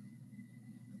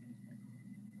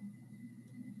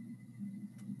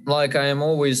 Like I am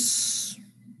always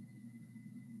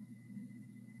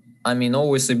a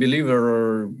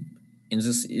believer in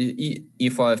this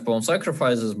e5 pawn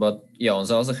sacrifices, but yeah, on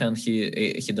the other hand, he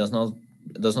does not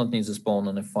need this pawn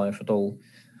on f5 at all.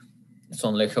 It's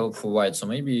only help for white. So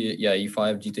maybe yeah,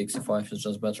 e5, d takes e5 is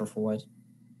just better for white.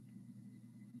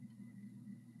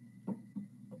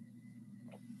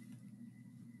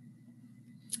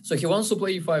 So he wants to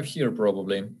play e5 here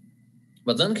probably,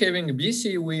 but then having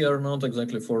bc, we are not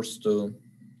exactly forced to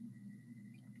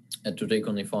take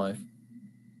on e5.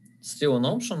 Still an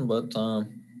option, but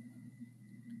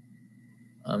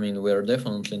I mean, we are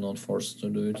definitely not forced to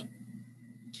do it.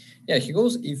 Yeah, he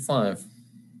goes e5.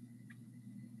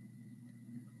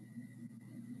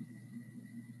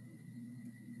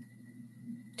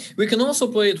 We can also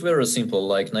play it very simple,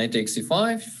 like knight takes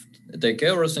e5, take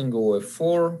everything, go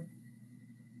f4.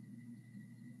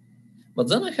 But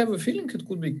then I have a feeling it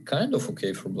could be kind of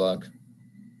okay for black.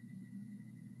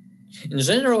 In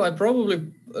general, I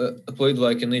probably played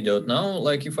like an idiot. Now,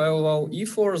 like if I allow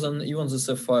e4, then even this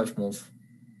f5 move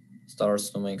starts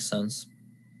to make sense.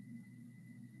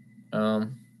 We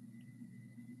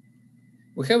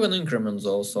have an increment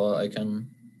though, so I can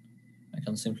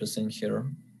simply think here.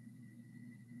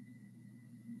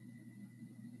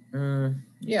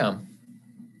 Yeah.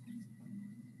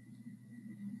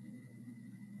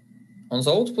 On the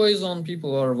old play zone,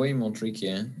 people are way more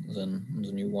tricky than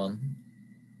the new one.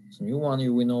 The new one,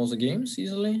 you win all the games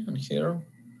easily, and here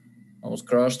I was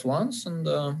crushed once, and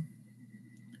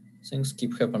things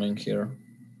keep happening here.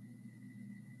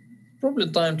 Probably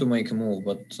time to make a move,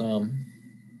 but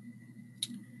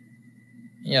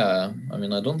yeah, I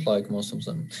mean, I don't like most of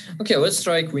them. Okay, let's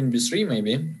try queen b3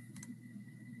 maybe.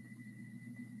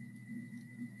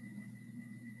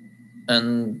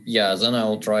 And yeah, then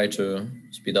I'll try to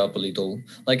speed up a little.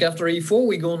 Like after e4,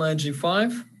 we go knight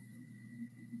g5.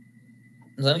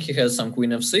 Then he has some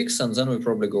queen f6, and then we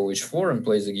probably go h4 and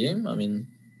play the game. I mean,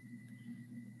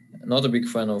 not a big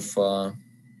fan of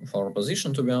our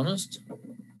position, to be honest,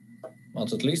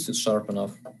 but at least it's sharp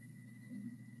enough.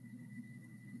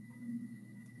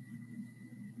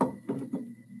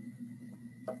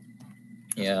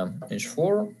 Yeah,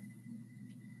 h4.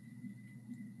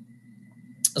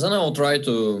 Then I will try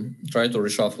to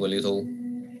reshuffle a little.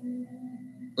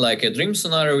 Like a dream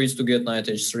scenario is to get knight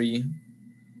h3,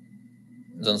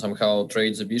 then somehow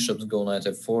trade the bishops, go knight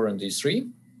f4 and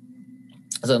d3.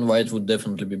 Then white would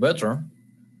definitely be better.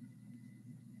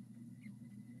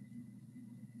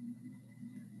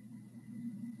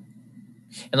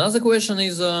 Another question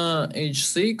is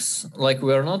h6. Like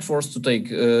we are not forced to take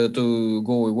to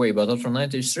go away, but after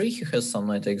knight h3, he has some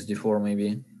knight takes d4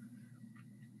 maybe.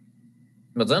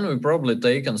 But then we probably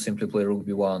take and simply play rook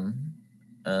b1,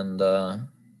 and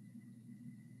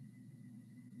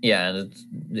yeah, and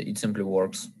it simply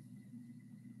works.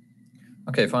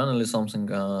 Okay, finally something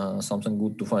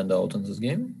good to find out in this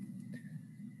game.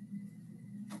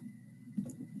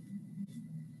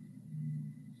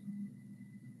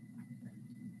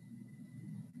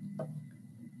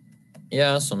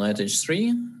 Yeah, so knight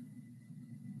h3.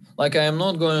 Like I am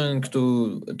not going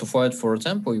to fight for a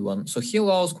tempo even. So he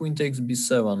allows queen takes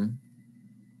b7.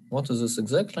 What is this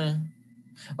exactly?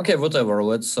 Okay, whatever.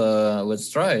 Let's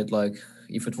try it. Like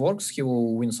if it works, he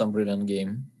will win some brilliant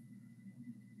game,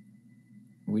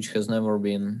 which has never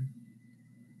been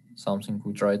something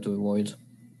we try to avoid.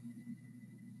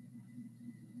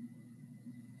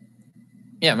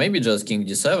 Yeah, maybe just king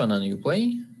d7 and you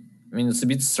play. I mean, it's a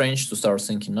bit strange to start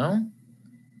thinking now.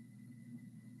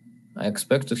 I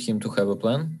expected him to have a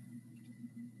plan.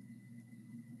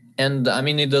 And I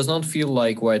mean, it does not feel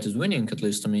like white is winning, at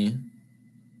least to me.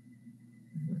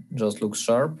 Just looks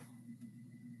sharp.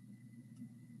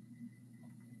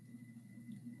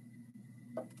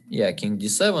 Yeah, king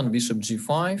d7, bishop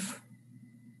g5.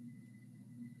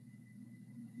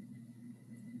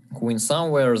 Queen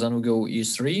somewhere, then we go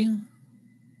e3.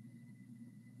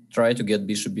 Try to get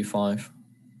bishop b5.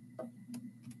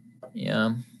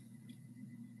 Yeah.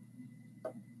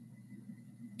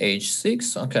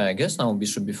 h6. Okay, I guess now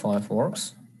bishop b5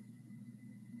 works.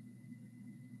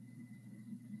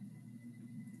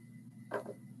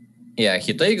 Yeah,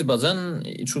 he takes, but then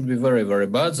it should be very, very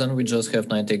bad. Then we just have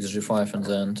knight takes g5 in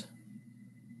the end.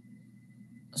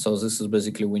 So this is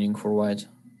basically winning for white.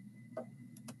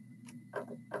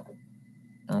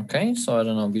 Okay, so I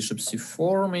don't know, bishop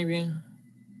c4 maybe.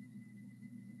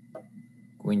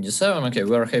 Queen d7. Okay,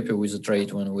 we are happy with the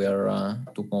trade when we are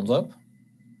 2 pawns up.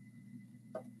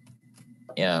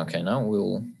 Yeah, okay, now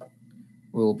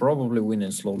we'll probably win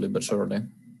it slowly but surely.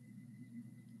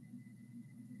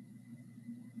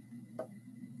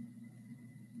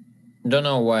 Don't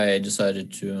know why I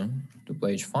decided to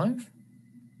play h5,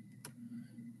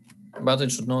 but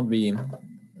it should not be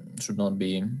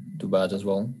too bad as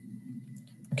well.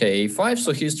 Okay, a5.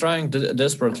 So he's trying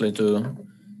desperately to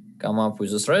come up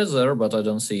with a threat there, but I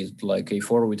don't see it. Like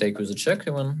a4, we take with a check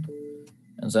even,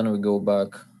 and then we go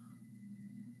back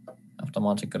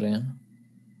automatically.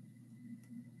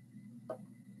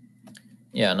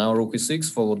 Yeah, now rook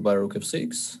e6 followed by rook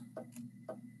f6.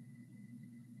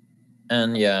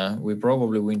 And yeah, we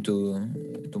probably win too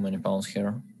many pawns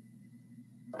here.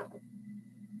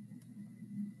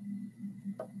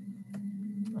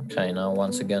 Okay, now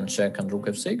once again check and rook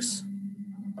f6.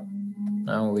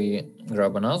 Now we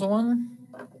grab another one.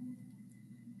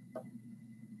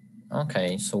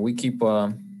 Okay, so we keep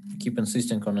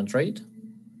insisting on a trade.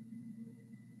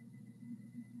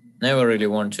 Never really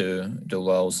want to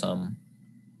allow some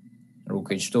rook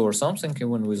h2 or something,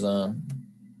 even with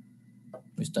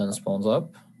 10 pawns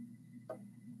up.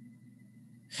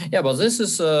 Yeah, but this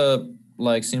is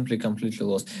like simply completely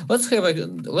lost. Let's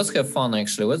have fun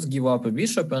actually. Let's give up a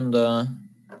bishop and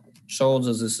show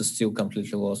that this is still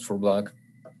completely lost for black.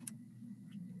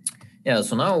 Yeah,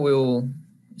 so now we'll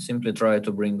simply try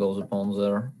to bring all the pawns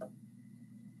there.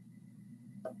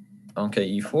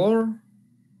 Okay, e4,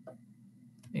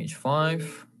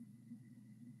 h5,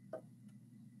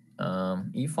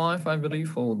 e5, I believe,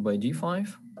 followed by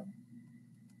d5.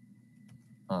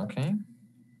 Okay.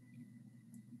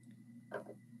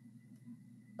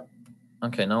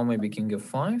 Okay, now maybe king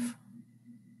f5,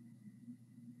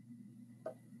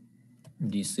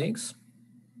 d6.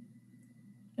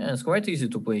 Yeah, it's quite easy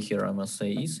to play here, I must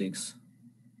say, e6.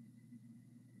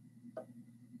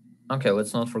 Okay,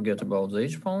 let's not forget about the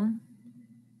h-pawn.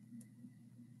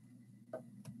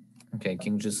 Okay,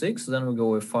 king g6, then we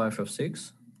go f5,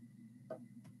 f6.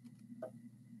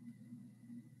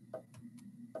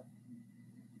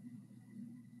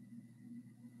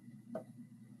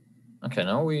 Okay,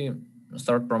 now we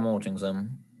start promoting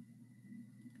them.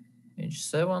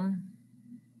 h7.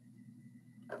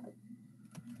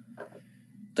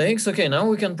 Takes. Okay, now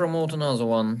we can promote another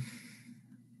one.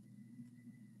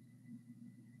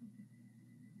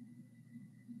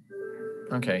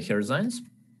 Okay, he resigns.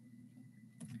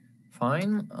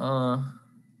 Fine.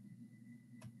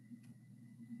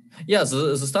 Yeah,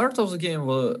 the start of the game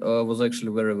was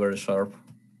actually very, very sharp.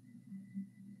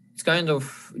 It's kind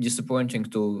of disappointing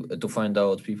to find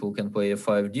out people can play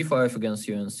f5, d5 against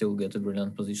you and still get a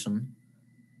brilliant position.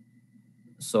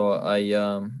 So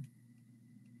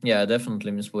yeah, I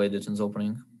definitely misplayed it in the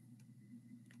opening.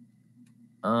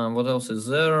 What else is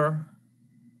there?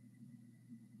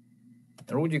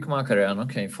 Rudik Makarian.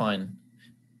 Okay, fine.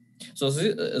 So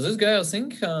this guy, I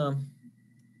think,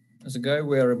 the guy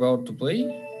we are about to play,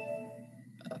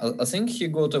 I think he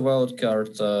got a wild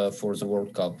card for the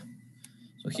World Cup.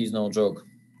 So he's no joke.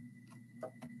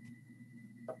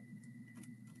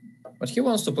 But he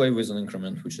wants to play with an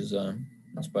increment, which is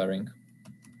inspiring.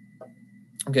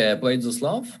 Okay, I played the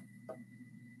Slav.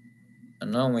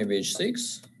 And now maybe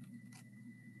h6.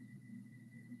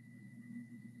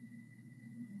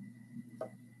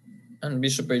 And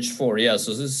bishop h4. Yeah,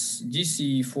 so this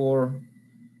dc4,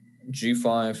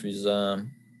 g5 is a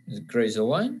crazy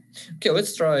line. Okay,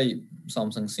 let's try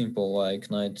something simple like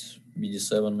knight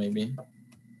bd7 maybe.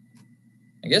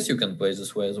 I guess you can play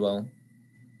this way as well.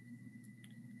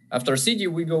 After cd,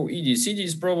 we go ed. cd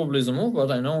is probably the move,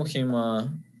 but I know him.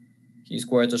 He's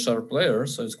quite a sharp player,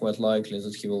 so it's quite likely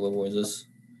that he will avoid this.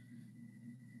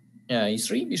 Yeah,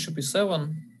 e3, bishop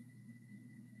e7.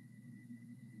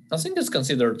 I think it's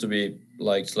considered to be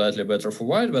like slightly better for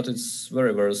white, but it's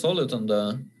very, very solid and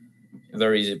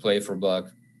very easy play for black.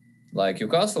 Like you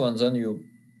castle and then you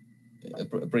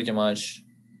pretty much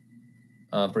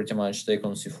take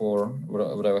on c4,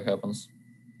 whatever happens.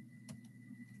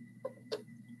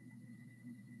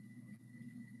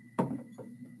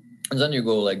 And then you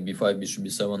go like b5, bishop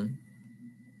b7,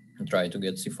 and try to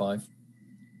get c5.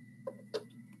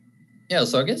 Yeah,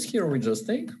 so I guess here we just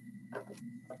take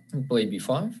and play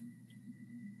b5.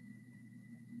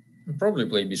 And probably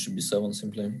play bishop b7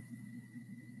 simply.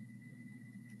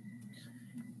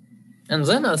 And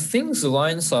then I think the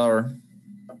lines are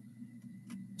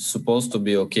supposed to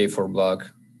be okay for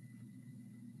black.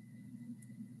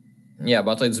 Yeah,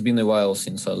 but it's been a while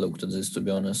since I looked at this, to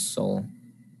be honest. So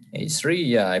a3,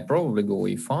 yeah, I probably go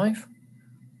e5.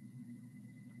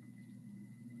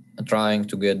 trying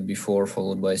to get b4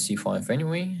 followed by c5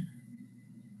 anyway.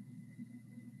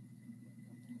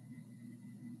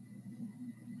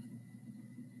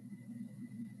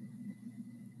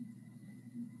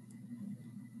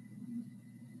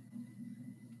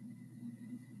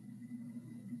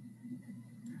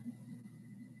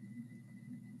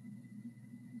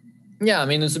 Yeah, I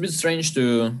mean, it's a bit strange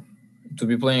to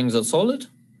be playing that solid,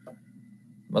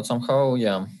 but somehow,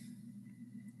 yeah,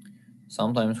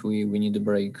 sometimes we need a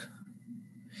break.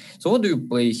 So what do you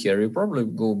play here? You probably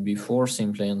go b4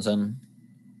 simply, and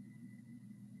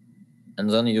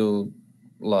then you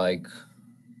like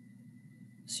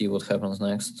see what happens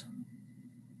next.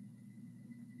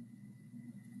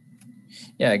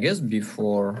 Yeah, I guess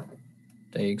b4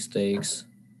 takes.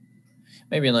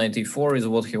 Maybe knight e4 is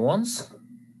what he wants.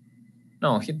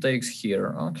 No, he takes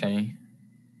here. Okay.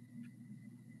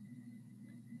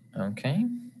 Okay.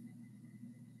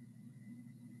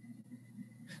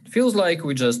 It feels like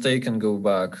we just take and go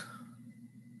back.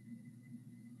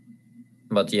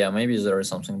 But yeah, maybe there is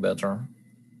something better.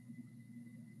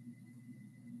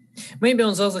 Maybe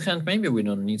on the other hand, maybe we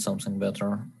don't need something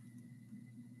better.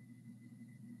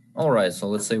 All right, so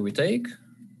let's say we take,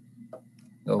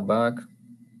 go back,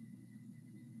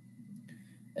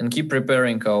 and keep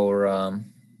preparing our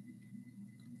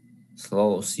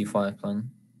slow c5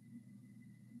 plan.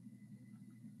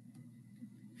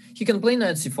 He can play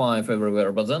knight c5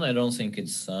 everywhere, but then I don't think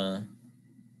it's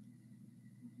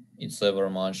ever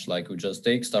much like we just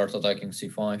take, start attacking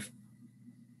c5.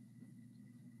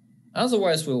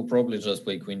 Otherwise, we'll probably just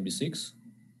play queen b6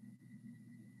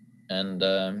 and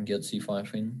get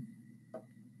c5 in.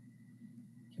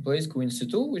 He plays queen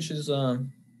c2, which is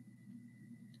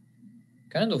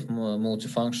kind of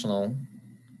multifunctional.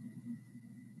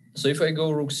 So if I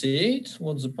go rook c8,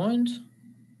 what's the point?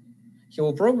 He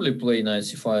will probably play knight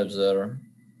c5 there.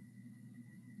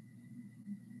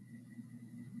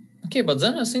 Okay, but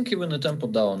then I think even a tempo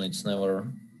down, it's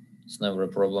never a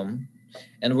problem.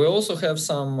 And we also have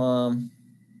some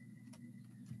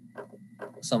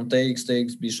takes,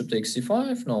 bishop takes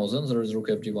c5. No, then there is rook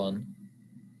fd1.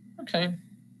 Okay.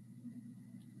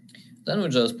 Then we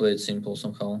just play it simple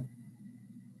somehow.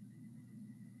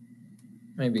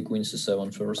 Maybe queen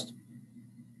c7 first.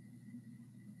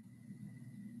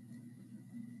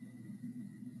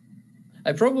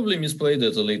 I probably misplayed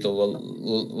it a little.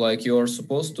 Like you're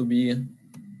supposed to be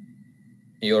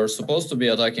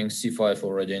attacking c5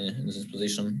 already in this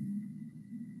position.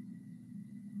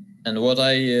 And what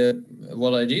I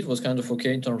did was kind of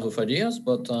okay in terms of ideas,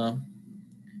 but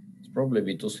it's probably a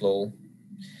bit too slow.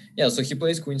 Yeah, so he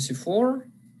plays queen c4.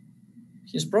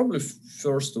 He's probably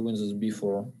first to win this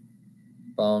b4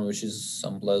 pawn, which is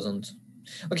unpleasant.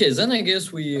 Okay, then I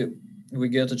guess we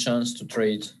get a chance to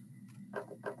trade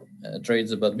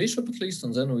the bad bishop at least,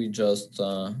 and then we just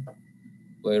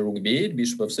play rook b8,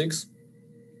 bishop f6,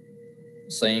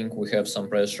 saying we have some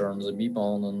pressure on the b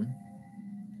pawn and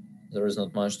there is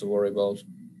not much to worry about.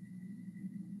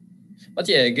 But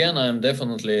yeah, again, I'm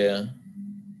definitely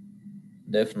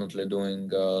doing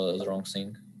the wrong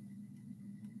thing.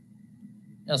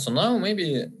 Yeah, so now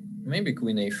maybe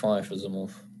queen a5 is a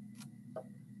move.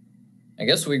 I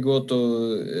guess we go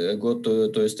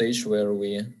to a stage where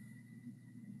we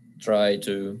try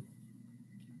to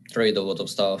trade a lot of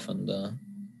stuff and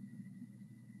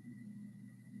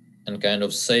kind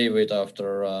of save it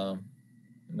after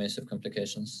massive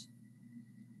complications.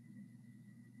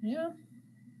 Yeah,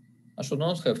 I should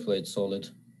not have played solid.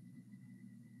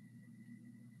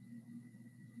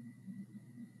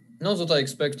 Not that I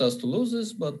expect us to lose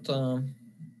this, but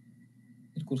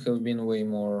it could have been a way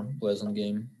more pleasant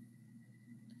game.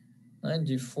 Knight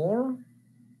d4.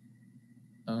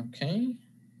 Okay.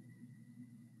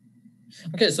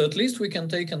 Okay, so at least we can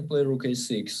take and play rook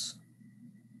a6.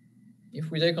 If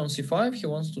we take on c5, he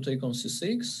wants to take on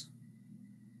c6.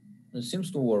 It seems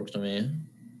to work to me.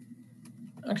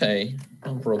 Okay,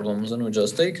 no problem. Then we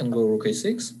just take and go rook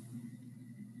a6.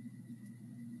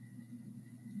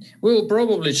 We will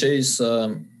probably chase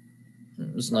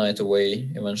this knight away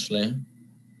eventually.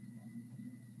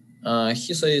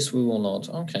 He says we will not.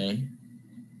 Okay,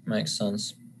 makes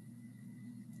sense.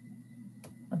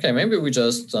 Okay, maybe we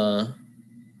just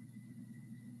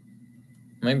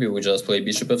play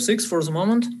bishop f6 for the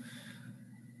moment.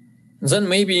 Then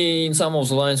maybe in some of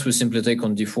the lines we simply take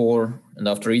on d4, and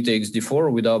after e takes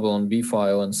d4, we double on b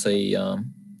file and say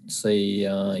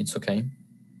it's okay.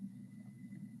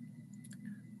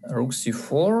 Rook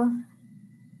c4.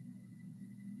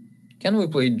 Can we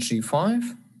play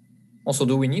g5? Also,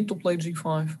 do we need to play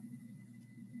g5?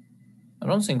 I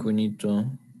don't think we need to.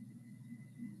 On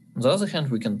the other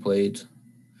hand, we can play it.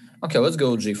 Okay, let's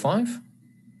go g5.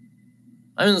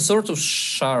 I mean, sort of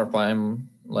sharp. I'm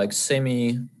like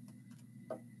semi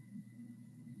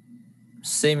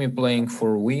playing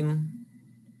for win.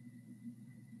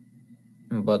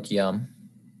 But yeah,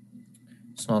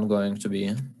 it's not going to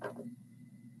be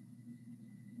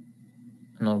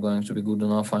good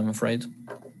enough, I'm afraid.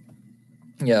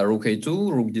 Yeah, rook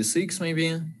a2, rook d6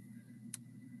 maybe.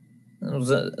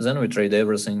 Then we trade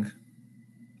everything.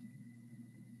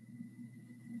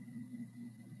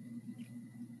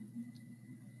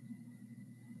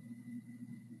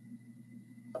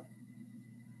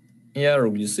 Yeah,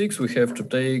 rook d6, we have to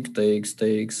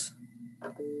takes.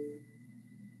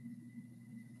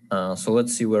 So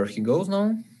let's see where he goes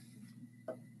now.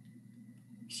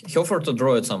 He offered to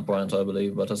draw at some point, I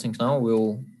believe, but I think now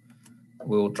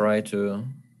we'll try to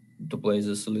play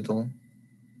this a little.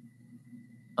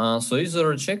 So is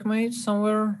there a checkmate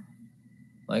somewhere?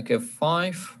 Like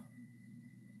f5?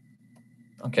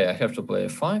 Okay, I have to play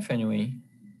f5 anyway.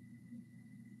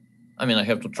 I mean, I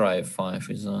have to try f5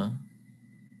 is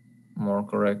more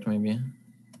correct maybe.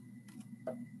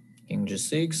 King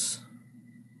g6.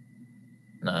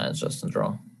 Nah, it's just a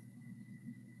draw.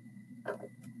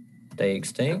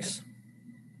 Takes.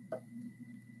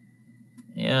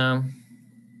 Yeah.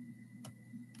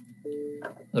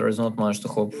 There is not much to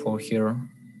hope for here.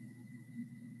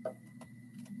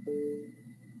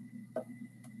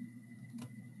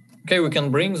 Okay, we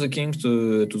can bring the king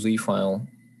to the e-file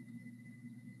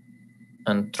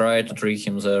and try to trick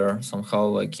him there somehow,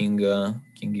 like king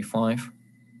e5.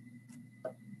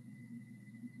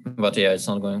 But yeah, it's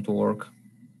not going to work.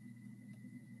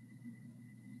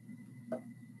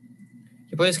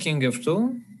 He plays king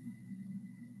f2.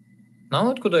 Now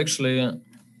it could actually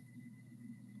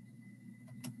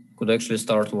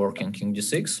start working. King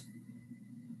d6.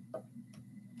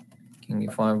 King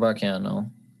e5 back, yeah,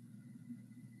 no.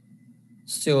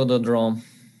 Still the draw.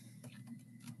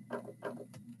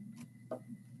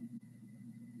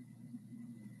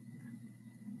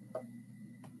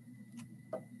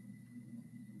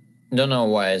 Don't know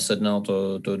why I said no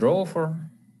to draw for.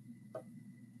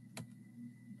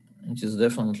 It is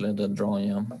definitely the draw,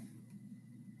 yeah.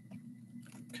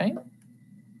 Okay.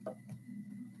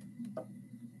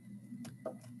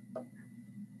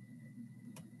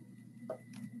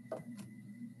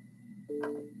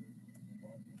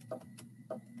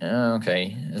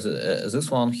 Okay, this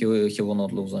one he will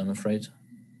not lose, I'm afraid.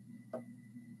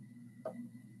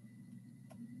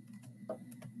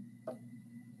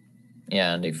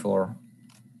 Yeah, and d4.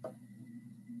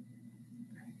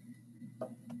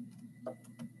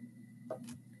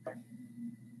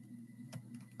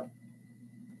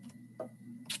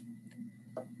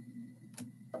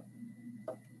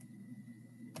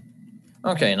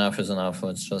 Okay, enough is enough.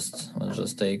 Let's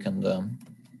just take and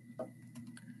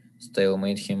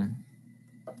stalemate him.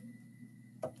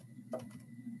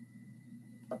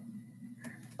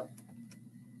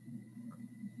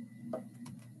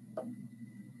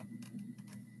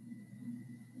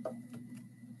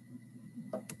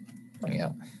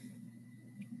 Yeah.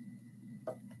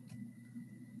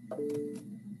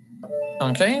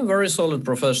 Okay, very solid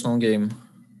professional game,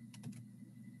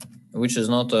 which is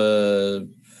not a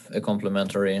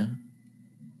complimentary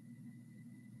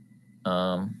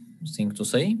thing to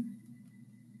say.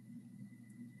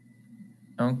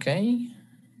 Okay.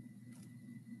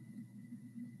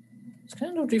 It's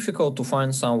kind of difficult to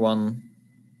find someone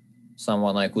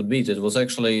I could beat. It was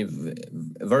actually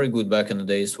very good back in the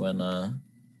days when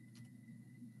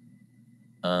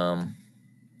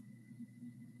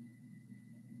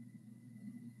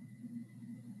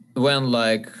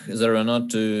like there were not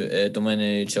too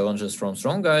many challenges from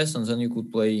strong guys, and then you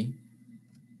could play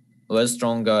less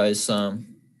strong guys,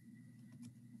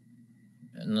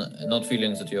 not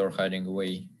feeling that you're hiding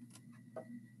away.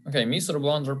 Okay, Mr.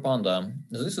 Blunder Panda.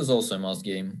 This is also a must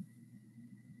game.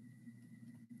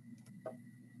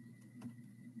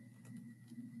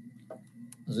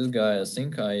 This guy, I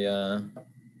think I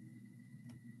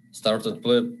started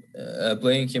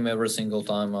playing him every single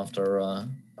time after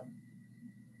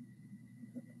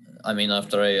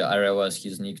after I realized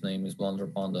his nickname is Blunder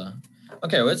Panda.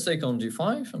 Okay, let's take on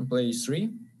d5 and play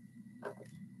e3.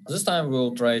 This time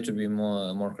we'll try to be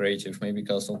more creative, maybe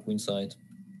castle queenside.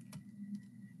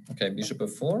 Okay, bishop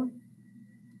f4.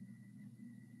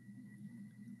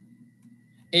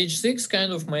 h6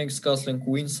 kind of makes castling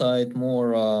queenside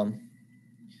more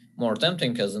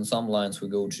tempting, as in some lines we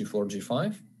go g4,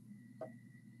 g5.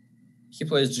 He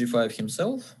plays g5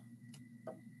 himself,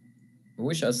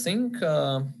 which I think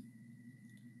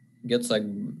gets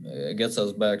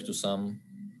us back to some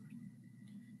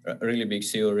really big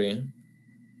theory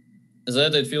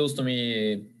That it feels to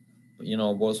me, you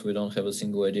know, both we don't have a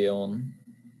single idea on.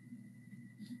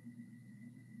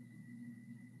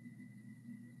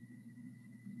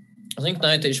 I think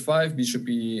knight h5, bishop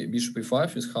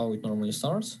e5 is how it normally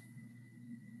starts.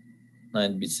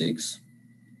 Knight b6.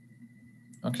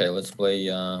 Okay, let's play,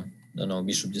 I don't know,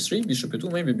 bishop d3, bishop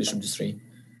e2, maybe bishop d3.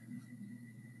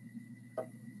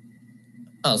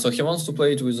 Ah, so he wants to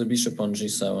play it with the bishop on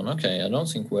g7. Okay, I don't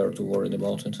think we're too worried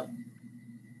about it.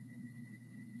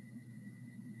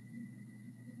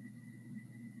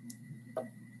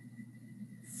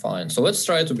 Fine, so let's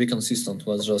try to be consistent.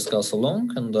 Let's just castle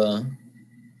long and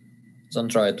then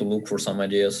try to look for some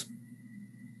ideas.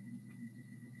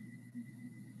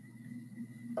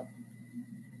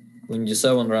 Queen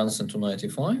d7 runs into knight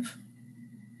e5.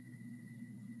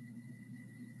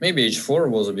 Maybe h4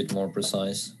 was a bit more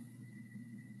precise.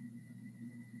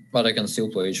 But I can still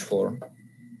play h4.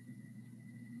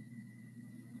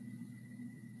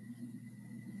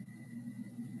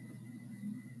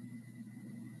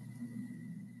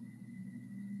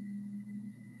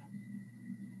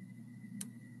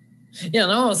 Yeah,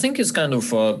 no, I think it's kind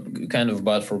of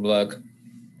bad for black.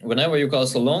 Whenever you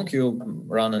castle long, you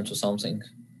run into something.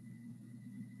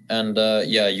 And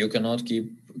yeah, you cannot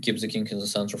keep the king in the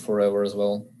center forever as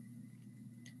well.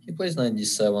 He plays knight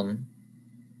d7.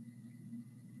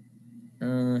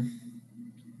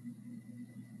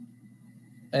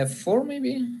 f4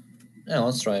 maybe? Yeah,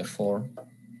 let's try f4.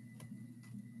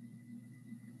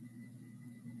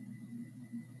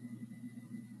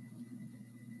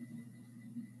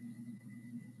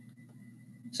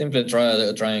 Simply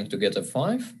trying to get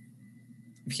f5.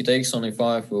 If he takes on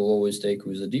e5, we'll always take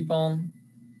with the d pawn.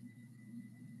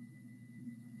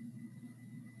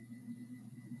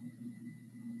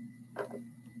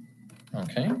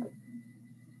 Okay.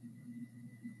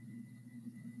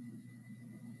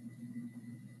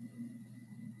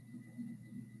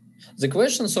 The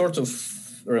question sort of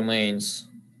remains.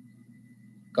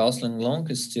 Castling long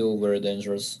is still very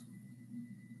dangerous.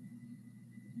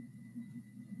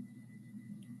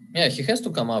 Yeah, he has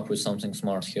to come up with something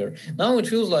smart here. Now it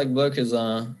feels like black is,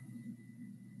 I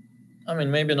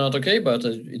mean, maybe not okay, but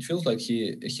it feels like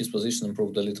his position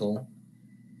improved a little.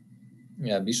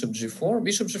 Yeah, bishop g4.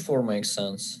 Bishop g4 makes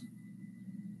sense.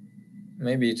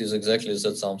 Maybe it is exactly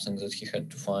that something that he had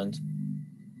to find.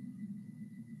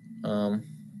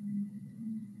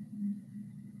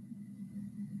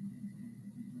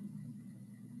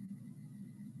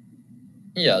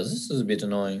 Yeah, this is a bit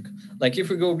annoying. Like if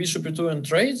we go bishop e2 and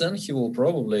trade, then he will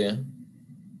probably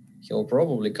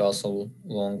castle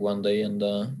long one day, and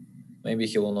maybe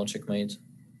he will not checkmate.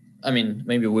 I mean,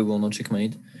 maybe we will not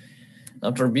checkmate.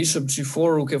 After bishop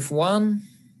g4, rook f1.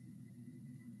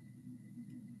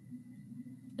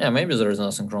 Yeah, maybe there is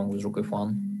nothing wrong with rook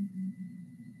f1.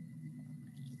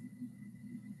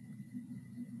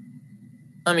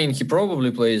 I mean, he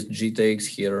probably plays g takes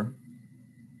here.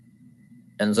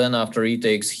 And then after e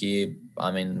takes, he,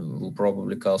 I mean, will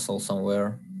probably castle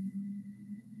somewhere.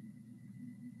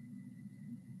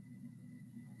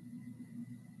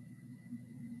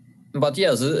 But yeah,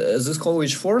 this whole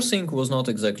h4 thing was not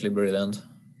exactly brilliant,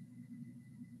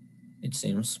 it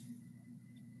seems.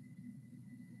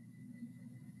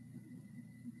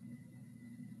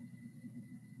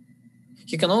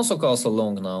 He can also castle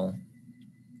long now.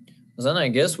 Then I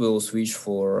guess we'll switch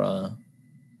for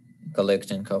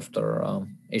collecting after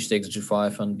h takes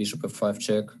g5 and bishop f5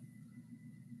 check.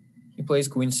 He plays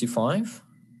queen c5,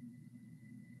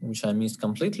 which I missed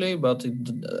completely, but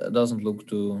it doesn't look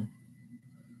too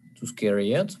scary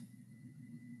yet.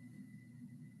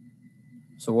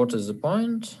 So what is the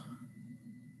point?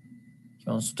 He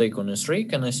wants to take on e3.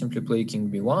 Can I simply play king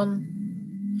b1?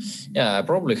 Yeah, I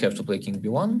probably have to play king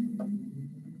b1.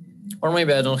 Or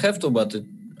maybe I don't have to, but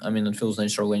it feels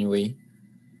natural anyway.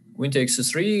 Queen takes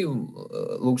e3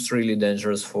 looks really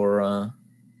dangerous for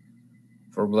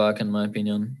black, in my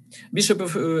opinion. Bishop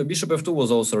f2 was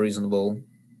also reasonable,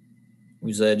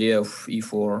 with the idea of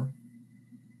e4.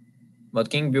 But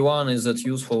king b1 is that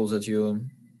useful that you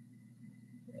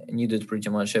need it pretty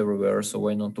much everywhere, so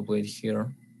why not to play it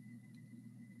here?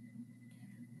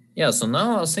 Yeah, so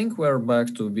now I think we're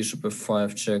back to bishop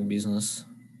f5 check business.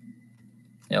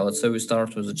 Yeah, let's say we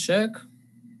start with a check.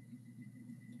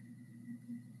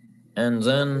 And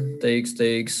then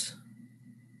takes,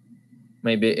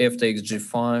 maybe f takes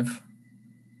g5.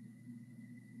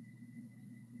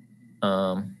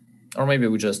 Or maybe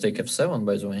we just take f7,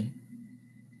 by the way.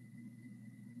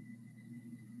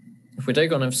 If we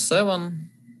take on f7,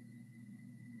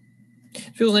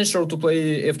 it feels natural to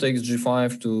play f takes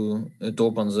g5 to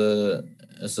open the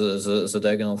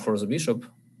diagonal for the bishop.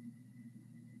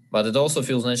 But it also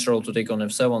feels natural to take on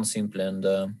f7 simply and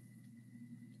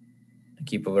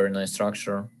keep a very nice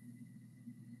structure.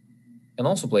 Can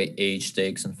also play h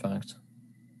takes, in fact.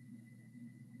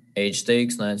 H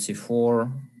takes, knight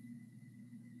c4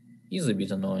 is a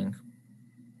bit annoying.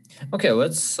 Okay,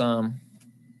 let's... I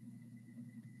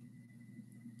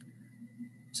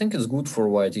think it's good for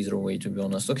white either way, to be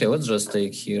honest. Okay, let's just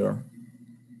take here.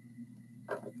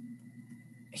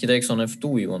 He takes on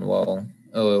f2 even, wow.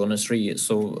 On f3.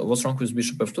 So what's wrong with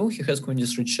bishop f2? He has queen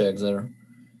d3 check there.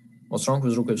 What's wrong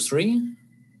with rook f3?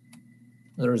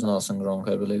 There is nothing wrong,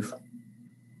 I believe.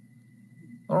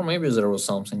 Or maybe there was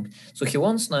something. So he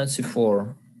wants knight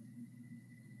c4,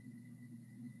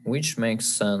 which makes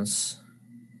sense.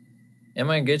 Am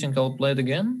I getting outplayed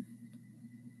again?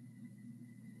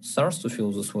 Starts to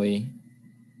feel this way.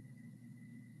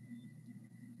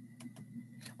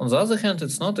 On the other hand,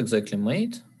 it's not exactly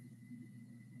mate.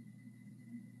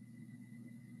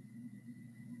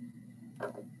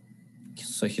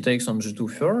 So he takes on g2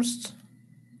 first.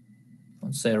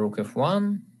 Let's say rook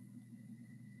f1.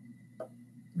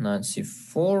 Knight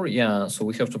c4. Yeah, so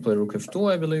we have to play rook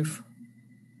f2, I believe.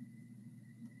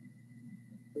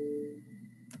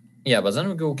 Yeah, but then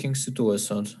we go king c2, I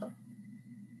thought.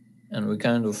 And we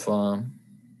kind of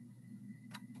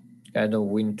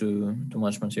win too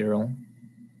much material.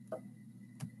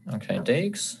 Okay,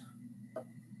 takes.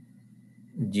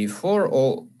 d4.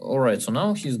 Oh, all right. So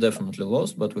now he's definitely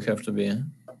lost, but we have to be a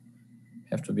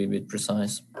bit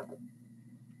precise.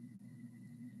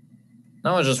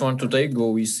 Now I just want to take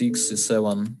go e6,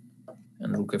 e7,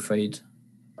 and rook f8.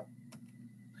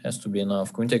 Has to be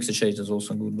enough. Queen takes h8 is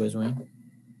also good, by the way.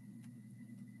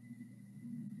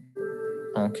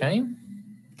 Okay.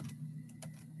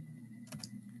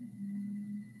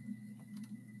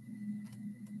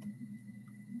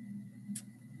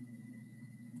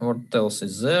 What else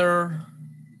is there?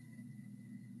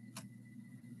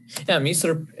 Yeah,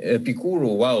 Mr.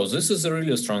 Pikuru. Wow, this is a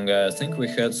really strong guy. I think we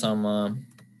had some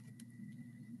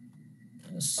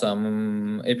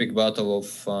epic battle of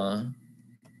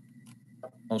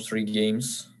 3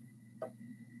 games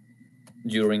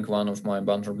during one of my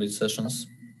Banter Blitz sessions.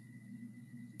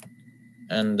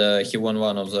 And he won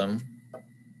one of them,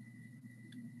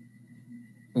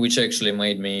 which actually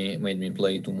made me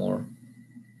play 2 more.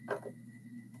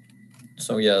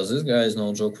 So yeah, this guy is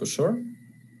no joke for sure.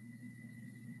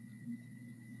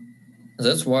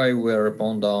 That's why we're a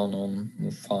pawn down on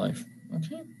move 5.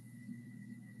 Okay.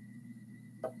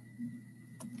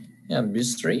 Yeah,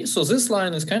 b3. So this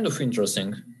line is kind of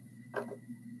interesting.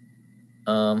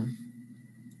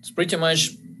 It's pretty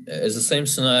much the same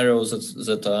scenario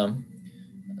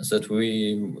that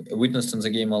we witnessed in the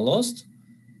game I lost.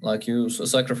 Like you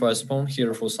sacrifice pawn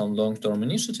here for some long-term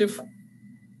initiative,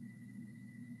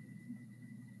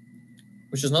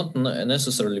 which is not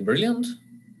necessarily brilliant,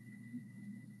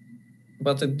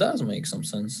 but it does make some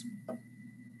sense.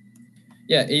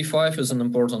 Yeah, a5 is an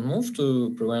important move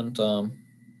to prevent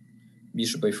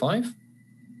bishop a5.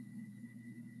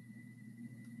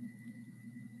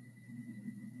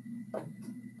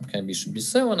 Okay, bishop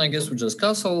b7, I guess we just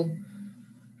castle.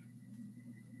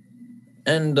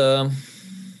 And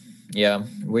yeah,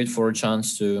 wait for a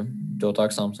chance to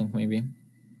attack something, maybe.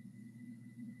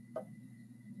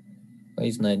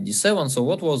 Plays knight d7, so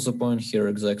what was the point here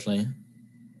exactly?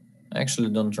 I actually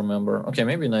don't remember. Okay,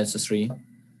 maybe knight c3.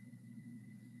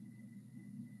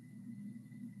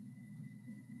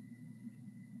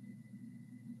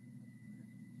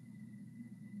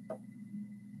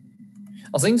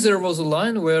 I think there was a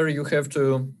line where you have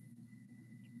to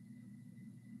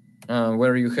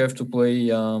play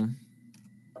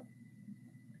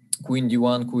queen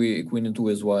d1, queen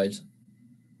e2 as white.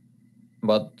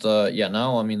 But yeah,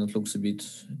 now I mean it looks a bit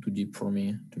too deep for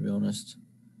me, to be honest.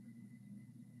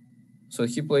 So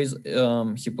he plays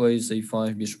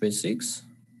a5, bishop a6.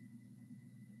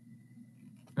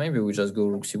 Maybe we just go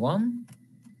rook c1.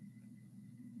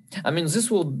 I mean, this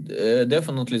will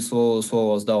definitely slow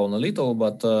us down a little,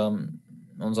 but on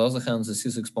the other hand, the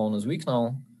c6 pawn is weak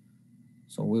now,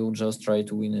 so we'll just try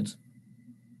to win it.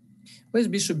 Where's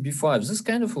bishop b5? This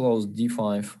kind of allows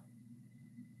d5,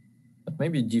 but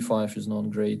maybe d5 is not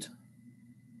great.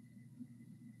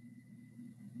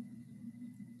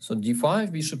 So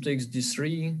d5, bishop takes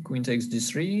d3, queen takes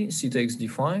d3, c takes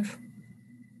d5,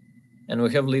 and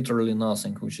we have literally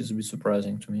nothing, which is a bit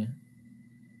surprising to me.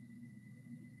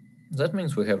 That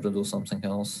means we have to do something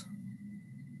else.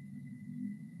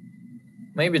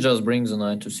 Maybe just bring the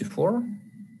knight to c4.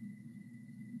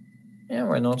 Yeah,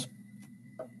 why not?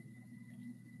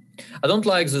 I don't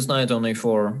like this knight on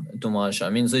a4 too much. I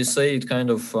mean, they say it kind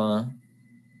of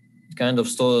It kind of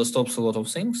stops a lot of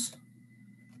things,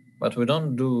 but we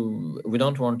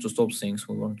don't want to stop things.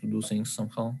 We want to do things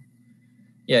somehow.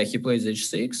 Yeah, he plays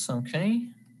h6. Okay.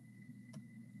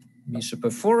 Bishop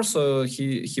f4. So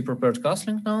he prepared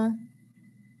castling now,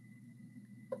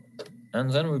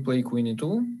 and then we play queen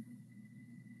e2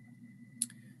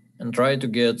 and try to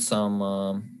get some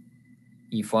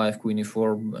e5, queen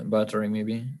e4 battery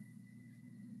maybe.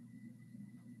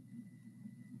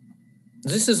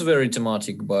 This is very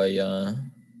thematic by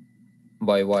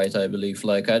white, I believe.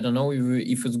 Like, I don't know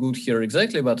if it's good here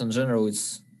exactly, but in general,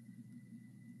 it's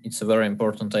a very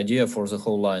important idea for the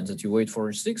whole line that you wait for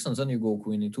h6 and then you go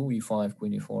queen e2, e5,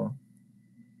 queen e4.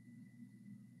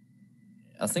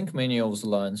 I think many of the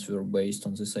lines were based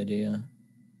on this idea.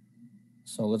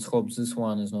 So let's hope this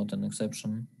one is not an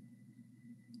exception.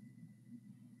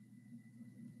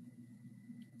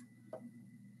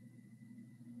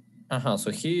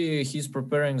 So he's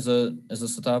preparing the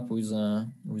setup with a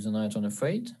knight on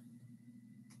f8,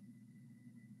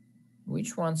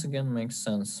 which once again makes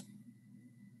sense.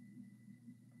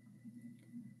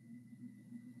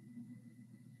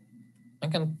 I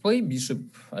can play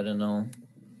bishop, I don't know,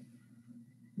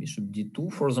 bishop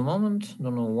d2 for the moment,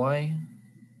 don't know why.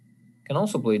 Can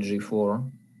also play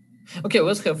g4. Okay,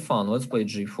 let's have fun, let's play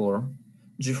g4.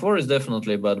 g4 is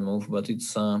definitely a bad move, but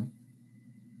it's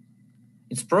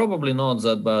probably not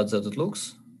that bad that it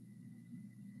looks,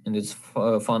 and it's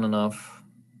fun enough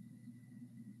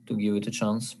to give it a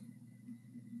chance.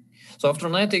 So after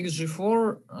knight takes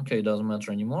g4, okay, it doesn't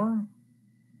matter anymore.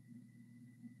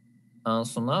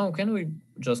 So now can we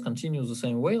just continue the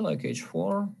same way, like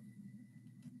h4?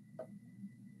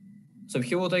 So if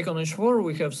he will take on h4,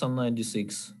 we have some knight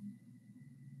d6.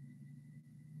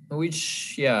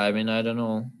 Which, yeah, I mean, I don't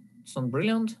know, it's not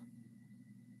brilliant,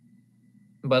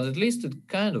 but at least it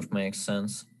kind of makes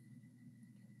sense.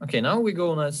 Okay, now we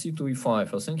go knight c2,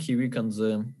 e5. I think he weakened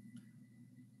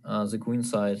the queen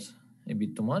side a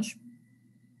bit too much.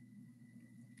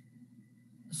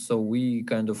 So we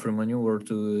kind of remaneuver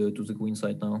to the queen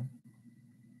side now.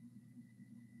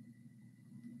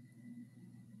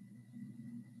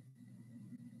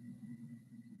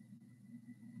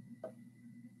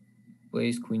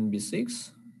 Plays queen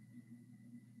b6.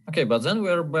 Okay, but then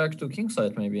we're back to king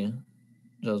side maybe.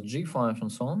 Just g5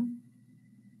 and so on.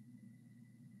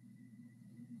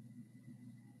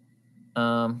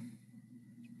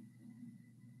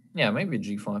 Yeah, maybe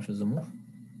g5 is the move.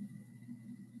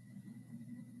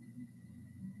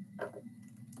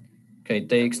 Okay,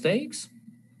 takes.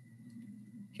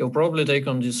 He'll probably take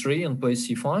on d3 and play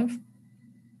c5.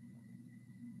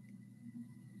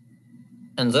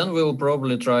 And then we'll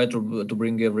probably try to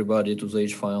bring everybody to the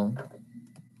h-file.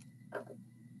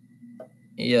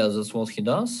 Yeah, that's what he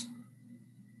does.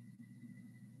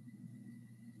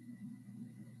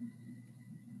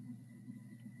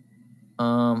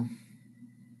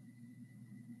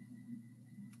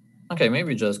 Okay,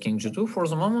 maybe just king g2 for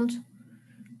the moment.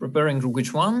 Preparing rook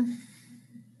h1.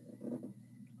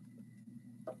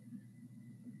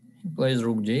 He plays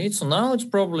rook d8. So now it's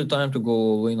probably time to go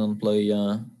all in and play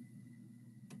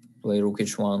rook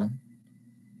h1.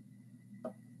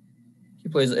 He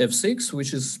plays f6,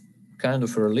 which is kind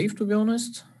of a relief, to be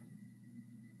honest.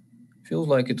 Feels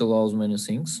like it allows many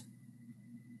things.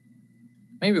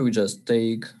 Maybe we just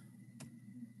take.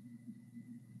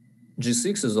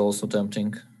 g6 is also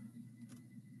tempting.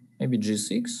 Maybe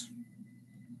g6.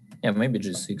 Yeah, maybe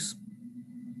g6.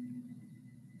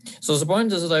 So the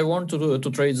point is that I want to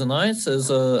trade the knights,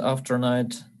 as after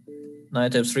knight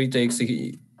f3 takes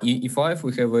e5,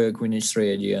 we have a queen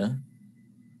h3 idea,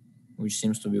 which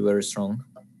seems to be very strong.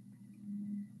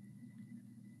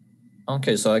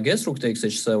 Okay, so I guess rook takes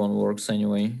h7 works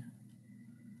anyway.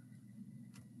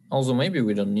 Also, maybe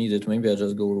we don't need it. Maybe I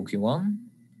just go rook e1,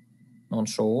 not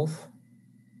show off.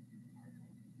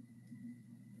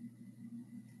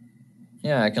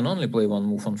 Yeah, I can only play one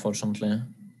move, unfortunately.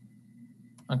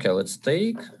 Okay, let's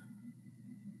take.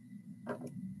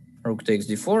 Rook takes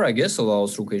d4, I guess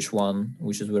allows rook h1,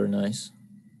 which is very nice.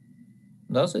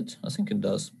 Does it? I think it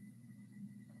does.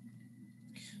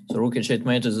 So rook h8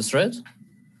 mate is a threat.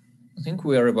 I think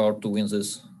we are about to win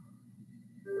this.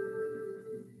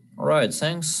 All right,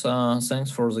 thanks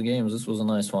for the game. This was a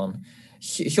nice one.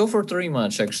 He offered a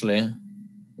rematch, actually,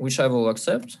 which I will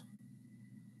accept.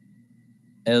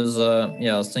 As,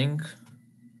 yeah, I think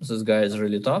this guy is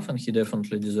really tough and he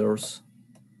definitely deserves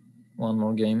one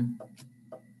more game.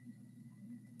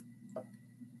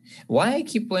 Why I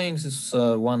keep playing this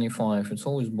 1e5? It's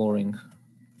always boring.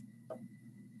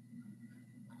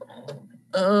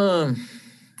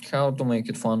 How to make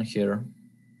it fun here?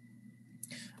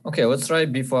 Okay, let's try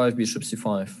b5, bishop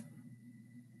c5.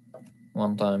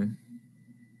 one time.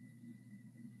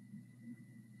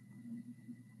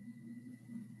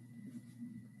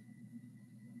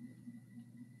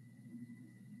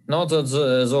 Not that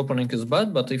the opening is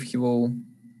bad, but if he will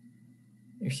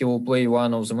play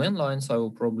one of the main lines, I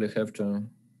will probably have to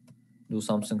do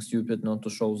something stupid not to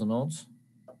show the notes.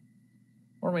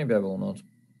 Or maybe I will not.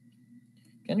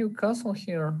 Can you castle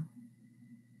here?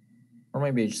 Or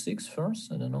maybe h6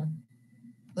 first? I don't know.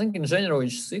 I think in general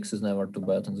h6 is never too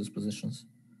bad in these positions.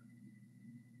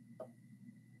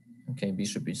 Okay,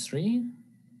 bishop h3.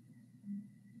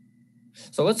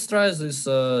 So let's try this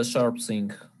sharp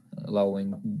thing, allowing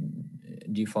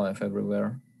d5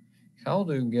 everywhere. How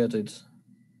do you get it?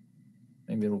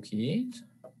 Maybe rook e8?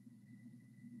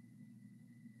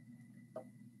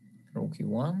 Rook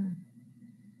e1?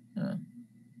 Yeah.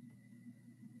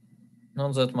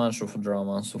 Not that much of a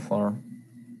drama so far.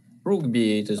 Rook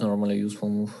b8 is normally a useful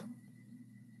move.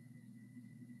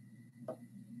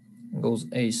 Goes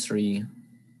a3,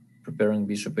 preparing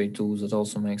bishop a2, that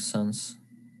also makes sense.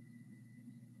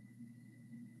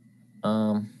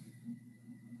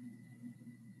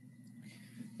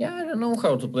 Yeah, I don't know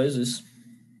how to play this.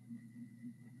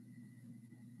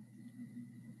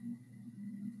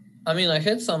 I mean, I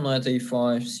had some knight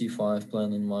a5, c5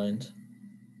 plan in mind.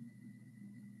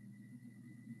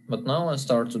 But now I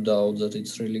start to doubt that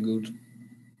it's really good.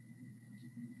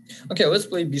 Okay, let's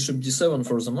play bishop d7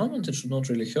 for the moment. It should not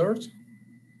really hurt.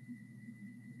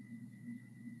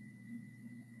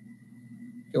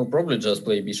 He'll probably just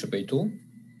play bishop a2.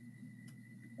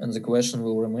 And the question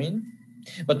will remain.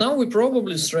 But now we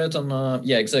probably threaten,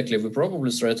 yeah, exactly. We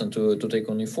probably threaten to take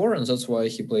on e4, and that's why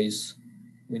he plays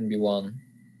queen b1.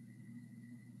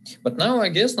 But now I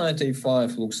guess knight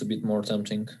a5 looks a bit more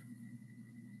tempting.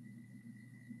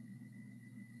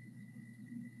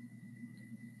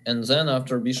 And then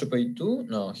after bishop a2,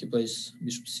 no, he plays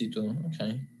bishop c2,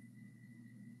 okay.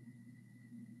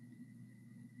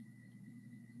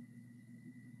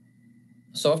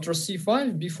 So after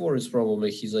c5, b4 is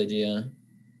probably his idea.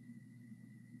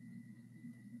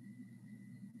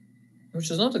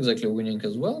 Which is not exactly winning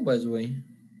as well, by the way.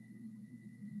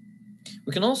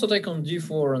 We can also take on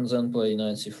d4 and then play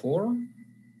knight c4.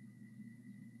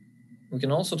 We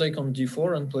can also take on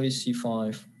d4 and play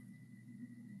c5.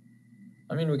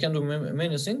 I mean, we can do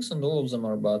many things, and all of them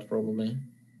are bad, probably.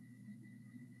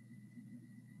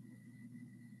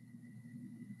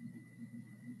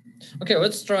 Okay,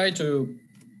 let's try to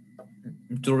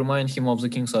remind him of the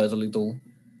king side a little.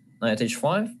 Knight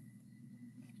h5.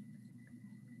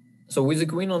 So with the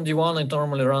queen on d1, it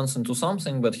normally runs into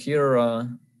something, but here,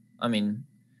 I mean,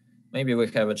 maybe we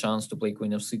have a chance to play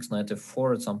queen f6, knight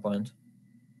f4 at some point.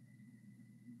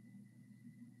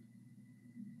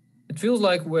 It feels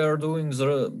like we're doing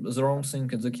the wrong thing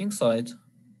at the king side,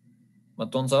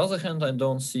 but on the other hand, I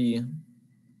don't see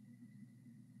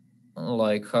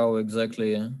like how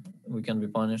exactly we can be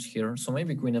punished here. So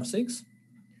maybe queen f6,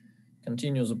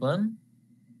 continue the plan.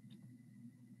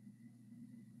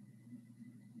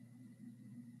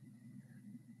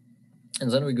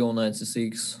 And then we go knight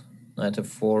c6, knight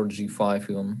f4, g5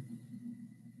 even.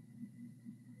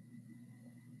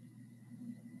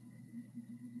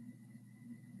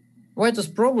 White is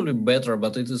probably better,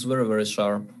 but it is very, very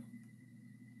sharp.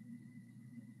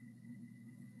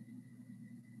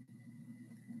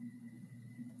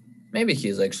 Maybe he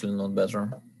is actually not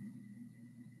better.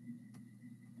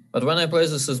 But when I play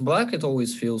this as black, it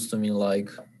always feels to me like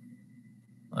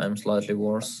I'm slightly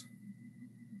worse.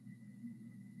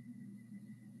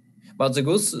 But the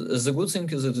good thing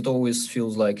is that it always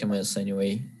feels like a mess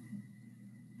anyway.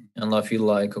 And I feel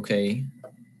like, okay,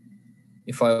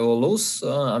 if I will lose,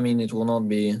 I mean, it will not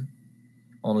be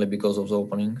only because of the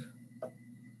opening.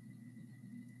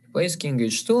 Plays king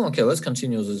h2. Okay, let's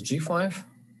continue this g5.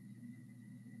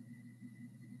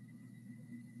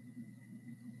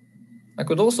 I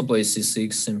could also play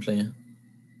c6 simply.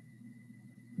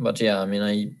 But yeah, I mean,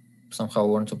 I somehow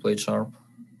want to play sharp.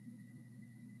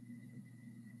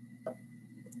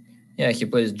 Yeah, he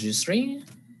plays g3.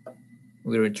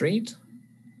 We retreat.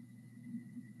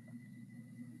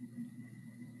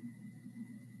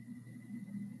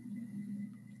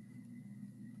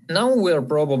 Now we're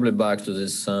probably back to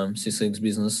this c6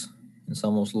 business in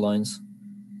some of the lines.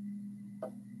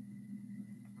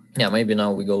 Yeah, maybe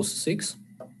now we go c6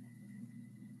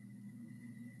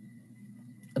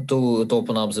 to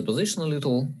open up the position a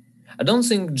little. I don't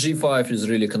think g5 is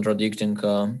really contradicting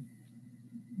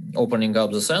opening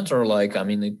up the center. Like, I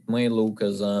mean, it may look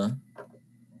as a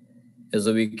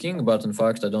weak king, but in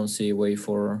fact, I don't see a way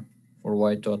for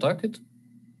white to attack it.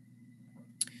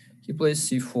 He plays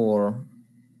c4.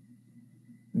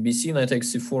 bc, knight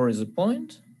takes c4 is a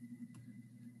point.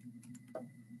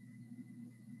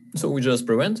 So we just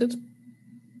prevent it.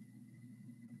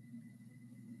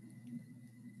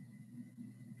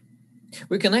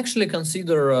 We can actually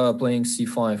consider playing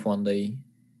c5 one day.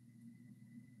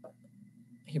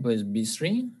 He plays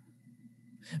b3.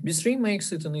 b3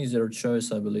 makes it an easier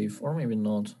choice, I believe, or maybe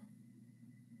not.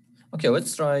 Okay,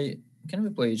 let's try. Can we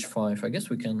play h5? I guess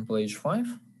we can play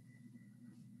h5.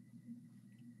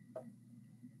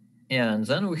 Yeah, and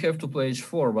then we have to play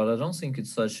h4, but I don't think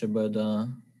it's such a bad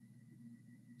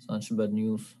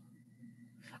news.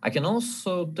 I can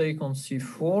also take on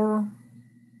c4.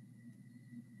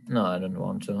 No, I don't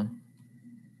want to.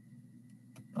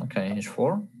 Okay,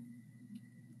 h4.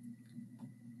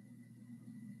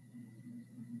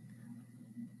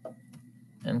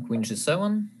 And queen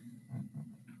g7.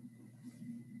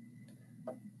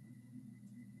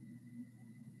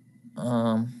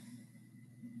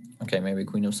 Okay, maybe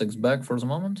queen f6 back for the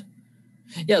moment.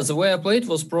 Yeah, the way I played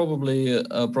was probably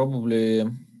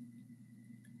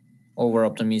over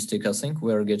optimistic. I think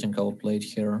we are getting outplayed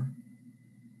here.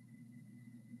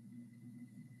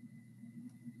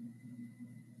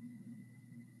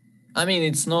 I mean,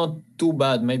 it's not too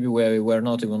bad. Maybe we're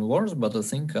not even worse, but I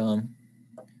think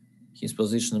his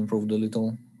position improved a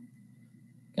little.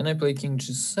 Can I play king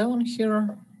g7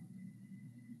 here?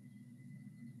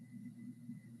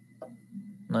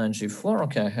 Knight g4.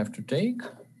 Okay, I have to take.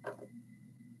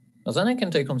 But then I can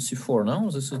take on c4 now.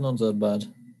 This is not that bad.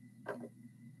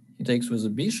 He takes with the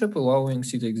bishop, allowing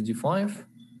c takes d5.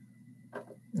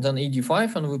 Then e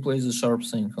d5, and we play the sharp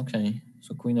thing. Okay,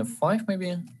 so queen f5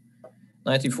 maybe.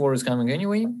 Knight e4 is coming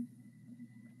anyway.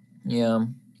 Yeah.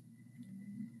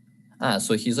 Ah,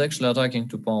 so he's actually attacking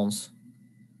 2 pawns.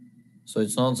 So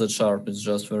it's not that sharp, it's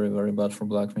just very, very bad for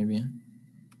black maybe.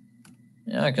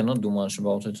 Yeah, I cannot do much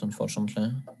about it,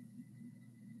 unfortunately.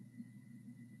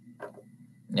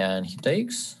 Yeah, and he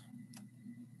takes.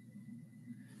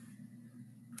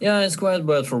 Yeah, it's quite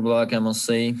bad for black, I must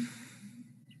say.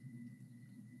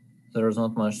 There's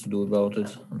not much to do about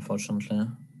it, unfortunately.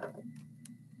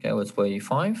 Okay, let's play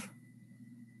e5.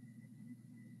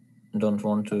 Don't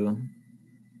want to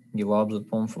give up the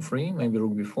pawn for free. Maybe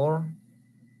rook b4.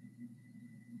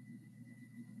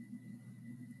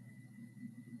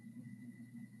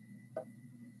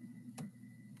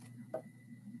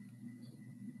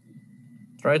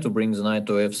 Try to bring the knight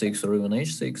to f6 or even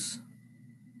h6.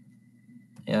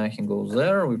 Yeah, he goes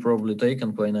there. We probably take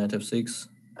and play knight f6.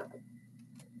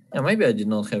 Yeah, maybe I did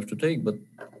not have to take, but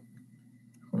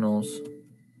who knows?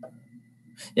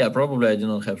 Yeah, probably I did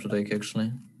not have to take,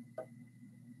 actually.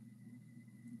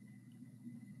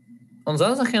 On the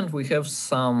other hand, we have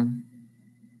some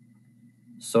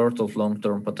sort of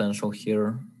long-term potential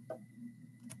here.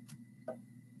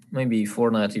 Maybe 4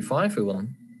 knight e5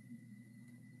 even.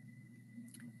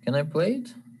 Can I play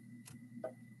it?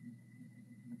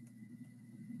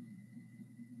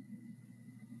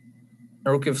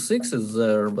 Rook f6 is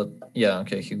there, but yeah,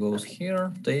 okay, he goes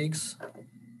here, takes.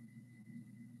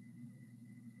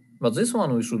 But this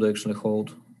one we should actually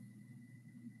hold.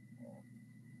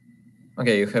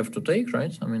 Okay, you have to take,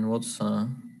 right? I mean, what's the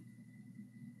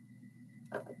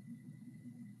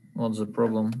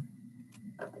problem?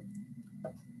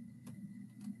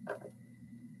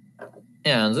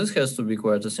 Yeah, and this has to be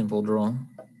quite a simple draw.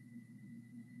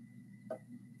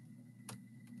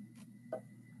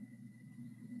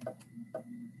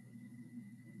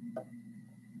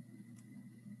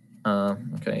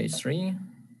 Okay, a3.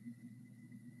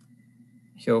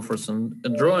 He offers a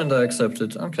draw and I accept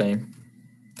it. Okay.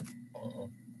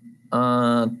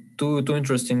 Two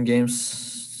interesting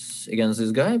games against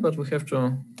this guy, but we have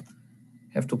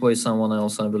to play someone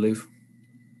else, I believe.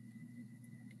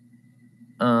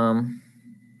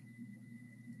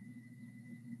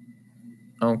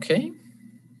 Okay.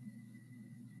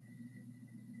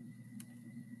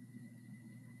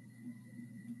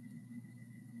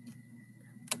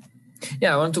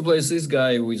 Yeah, I want to play this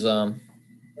guy with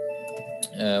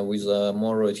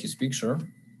Moro at his picture.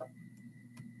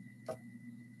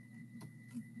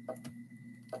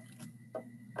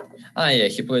 Ah, yeah,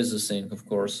 he plays the thing, of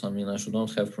course. I mean, I should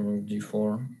not have removed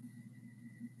d4.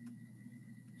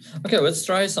 Okay, let's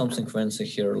try something fancy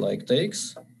here, like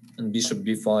takes and bishop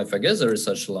b5. I guess there is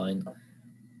such a line.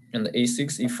 And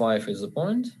a6, e5 is the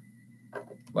point.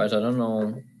 But I don't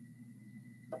know.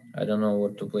 I don't know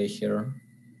what to play here.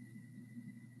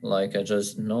 Like, I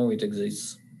just know it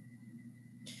exists.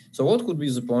 So what could be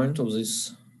the point of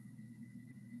this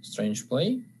strange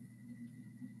play?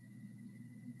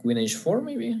 Queen h4,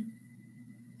 maybe?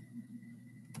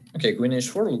 Okay, queen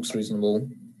h4 looks reasonable.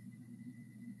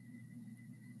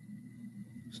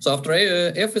 So after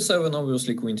f7,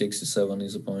 obviously queen takes e7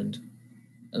 is a point.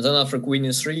 And then after queen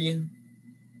e3,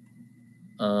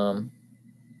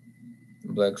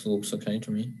 black looks okay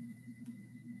to me.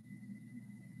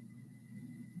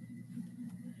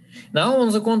 Now,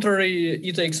 on the contrary,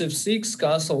 e takes f6,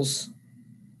 castles.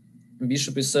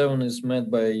 Bishop e7 is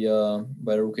met by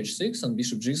rook h6, and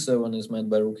bishop g7 is met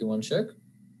by rook e1 check.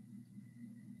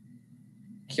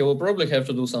 He will probably have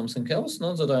to do something else.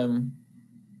 Not that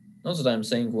I'm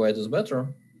saying white is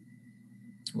better,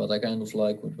 but I kind of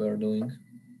like what we're doing.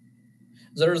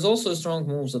 There is also a strong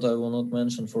move that I will not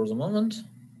mention for the moment.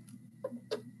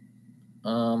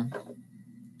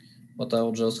 But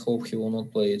I'll just hope he will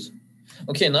not play it.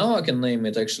 Okay, now I can name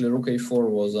it. Actually, rook a4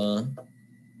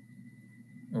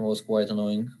 was quite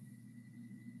annoying.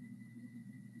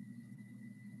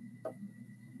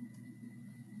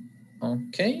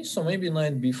 Okay, so maybe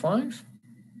knight b5.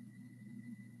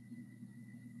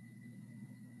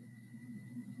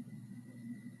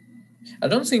 I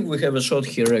don't think we have a shot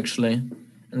here, actually.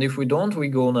 And if we don't, we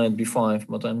go knight b5,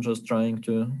 but I'm just trying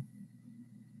to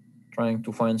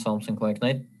find something like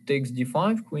knight takes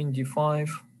d5, queen d5,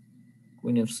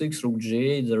 queen f6, rook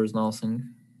g8, there is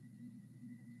nothing.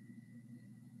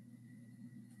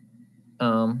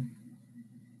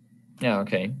 Yeah,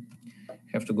 okay.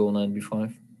 Have to go knight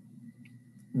b5.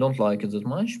 Don't like it that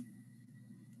much.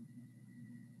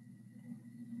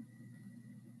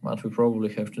 But we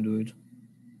probably have to do it.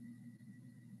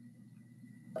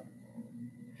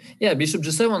 Yeah, bishop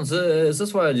g7,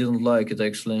 that's why I didn't like it,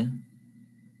 actually.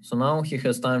 So now he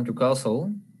has time to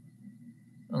castle,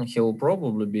 and he will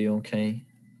probably be okay.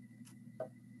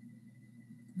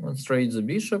 Let's trade the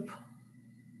bishop.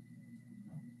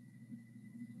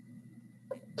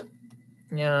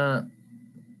 Yeah,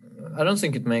 I don't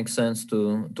think it makes sense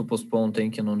to postpone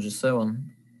taking on g7.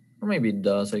 Or maybe it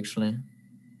does, actually.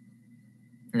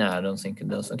 No, I don't think it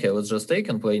does. Okay, let's just take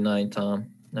and play knight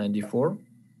d4.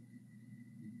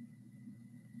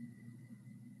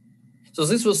 So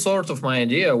this was sort of my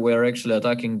idea. We're actually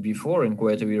attacking b4 in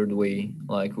quite a weird way.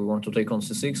 Like, we want to take on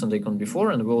c6 and take on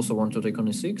b4, and we also want to take on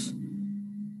e6.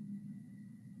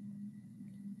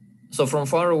 So from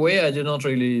far away, I did not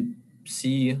really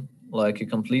see like a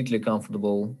completely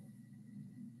comfortable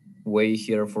way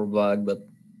here for black, but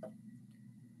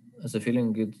as a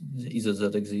feeling it is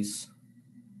that exists.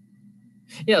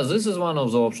 Yeah, this is one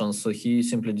of the options. So he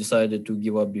simply decided to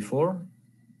give up b4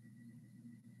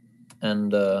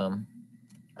 and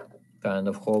kind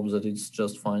of hope that it's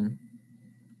just fine.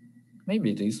 Maybe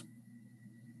it is.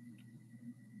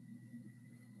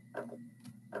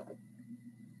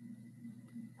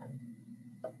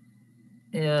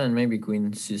 Yeah, and maybe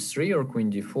queen c3 or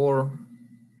queen d4.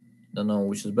 Don't know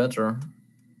which is better.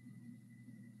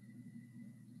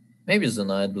 Maybe the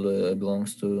knight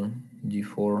belongs to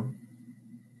d4.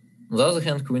 On the other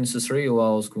hand, queen c3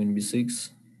 allows queen b6.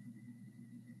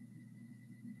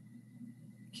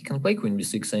 He can play queen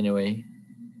b6 anyway.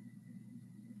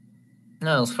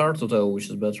 No, it's hard to tell which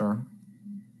is better.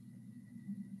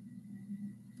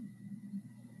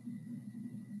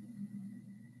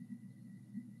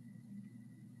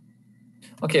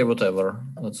 Okay, whatever.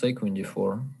 Let's say queen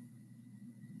d4.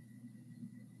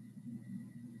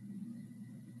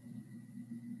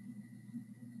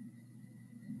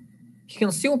 He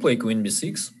can still play queen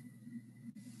b6.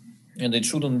 And it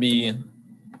shouldn't be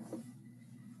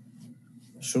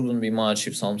much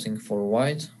if something for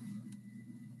white.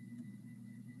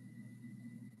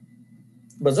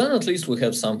 But then at least we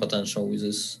have some potential with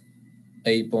this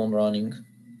a pawn running.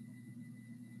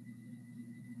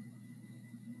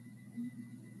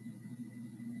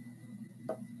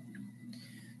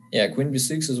 Yeah, queen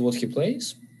b6 is what he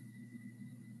plays.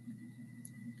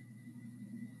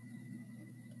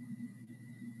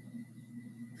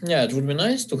 Yeah, it would be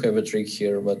nice to have a trick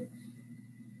here, but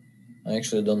I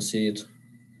actually don't see it.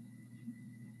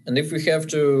 And if we have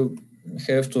to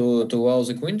allow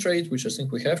the queen trade, which I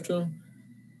think we have to,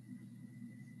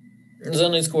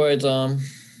 then it's quite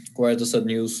a sad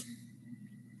news.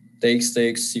 Takes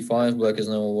c5, black is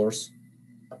never worse.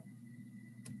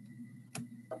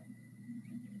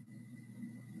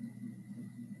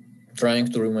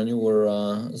 Trying to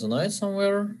remaneuver the knight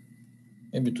somewhere,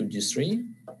 maybe to d3.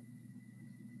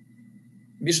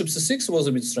 Bishop c6 was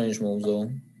a bit strange move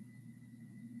though.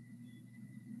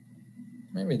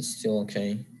 Maybe it's still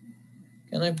okay.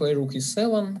 Can I play rook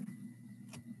e7?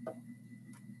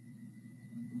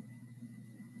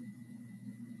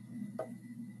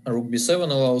 Rook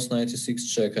b7 allows knight e6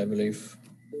 check, I believe.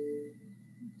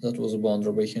 That was a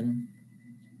blunder by him.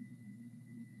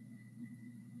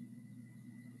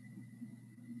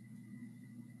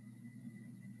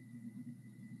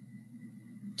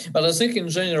 But I think in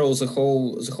general the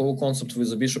whole concept with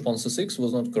the bishop on c6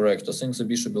 was not correct. I think the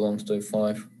bishop belongs to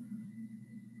f5.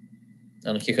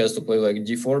 And he has to play like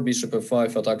d4, bishop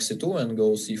f5, attack c2, and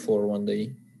go c4 one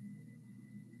day.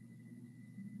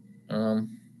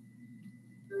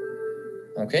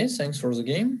 Okay, thanks for the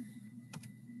game.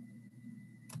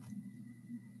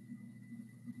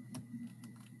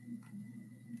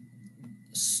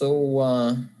 So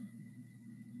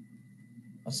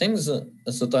I think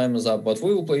the time is up, but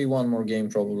we will play one more game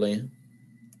probably.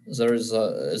 There is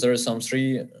some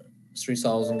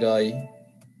 3,000 guy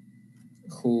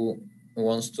who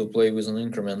wants to play with an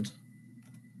increment.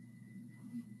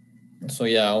 So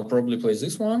yeah, I'll probably play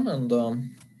this one, and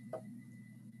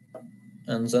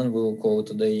then we'll call it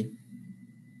a day.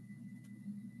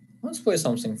 Let's play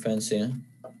something fancy.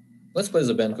 Let's play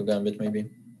the Benko Gambit maybe.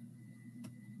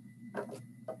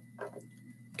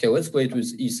 Okay, let's play it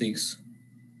with e6.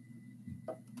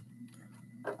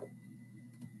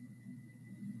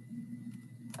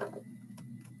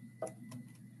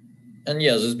 And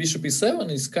yeah, this bishop e7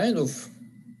 is kind of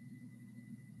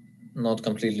not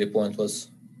completely pointless.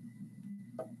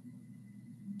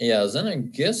 Yeah, then I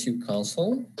guess you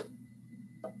castle.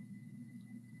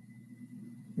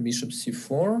 Bishop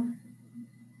c4.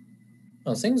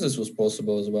 I think this was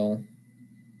possible as well.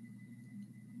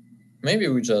 Maybe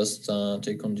we just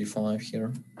take on d5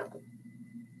 here.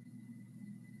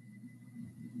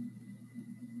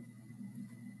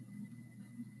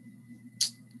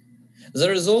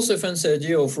 There is also a fancy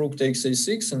idea of rook takes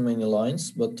a6 in many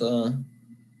lines, but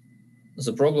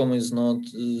the problem is not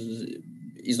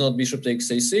bishop takes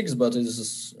a6, but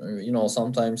is, you know,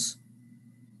 sometimes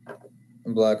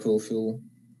black will feel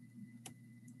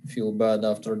bad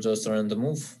after just a random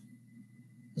move.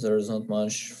 There is not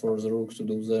much for the rook to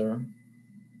do there.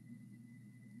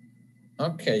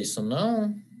 Okay, so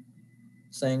now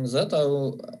saying that,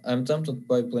 I'm tempted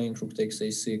by playing rook takes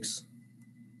a6,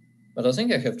 but I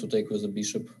think I have to take with the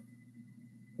bishop,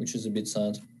 which is a bit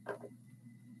sad.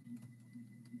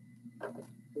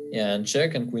 Yeah, and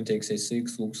check, and queen takes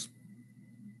a6 looks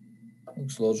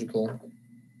logical.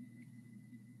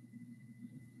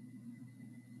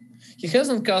 He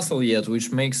hasn't castled yet,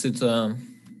 which makes it a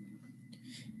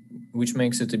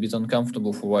bit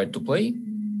uncomfortable for white to play.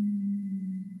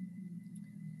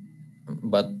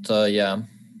 But yeah,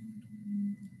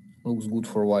 looks good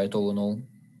for white all in all.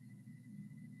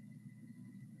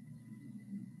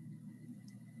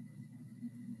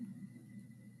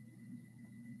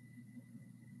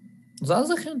 On the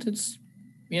other hand, it's,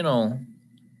 you know,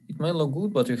 it may look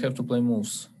good, but you have to play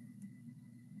moves.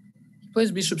 He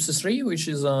plays bishop c3, which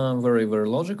is very, very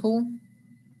logical.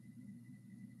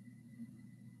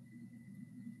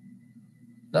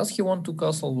 Does he want to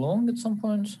castle long at some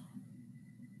point?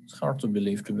 It's hard to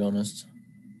believe, to be honest.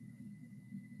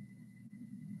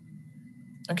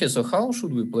 Okay, so how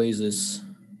should we play this?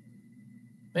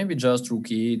 Maybe just rook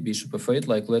e8, bishop f8,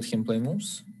 like let him play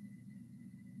moves.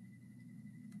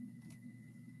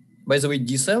 By the way,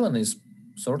 d7 is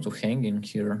sort of hanging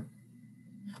here.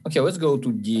 Okay, let's go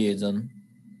to d8 then.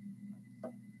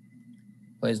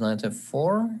 Plays knight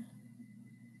f4.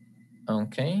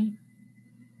 Okay.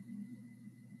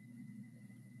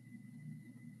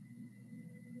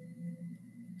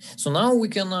 So now we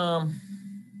can,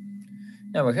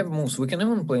 yeah, we have moves. We can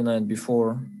even play knight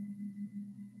b4.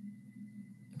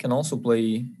 We can also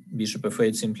play bishop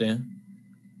f8 simply.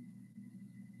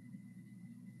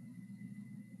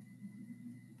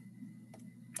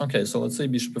 Okay, so let's say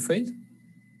bishop f8.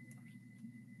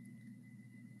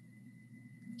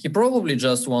 He probably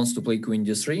just wants to play queen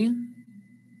d3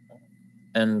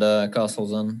 and castle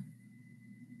then,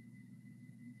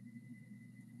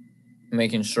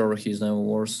 making sure he's never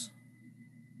worse.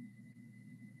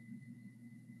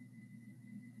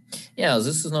 Yeah,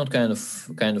 this is not kind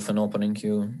of an opening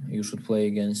you should play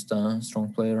against a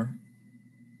strong player.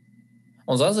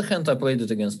 On the other hand, I played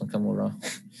it against Nakamura.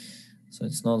 So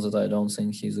it's not that I don't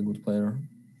think he's a good player.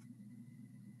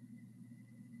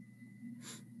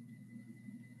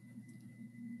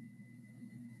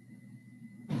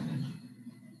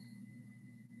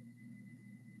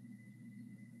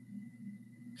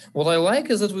 What I like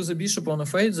is that with the bishop on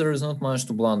f8, there is not much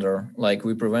to blunder. Like,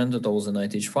 we prevented all the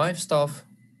knight h5 stuff.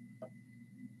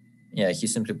 Yeah, he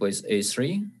simply plays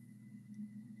a3,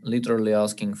 literally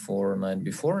asking for knight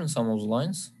b4 in some of the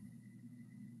lines.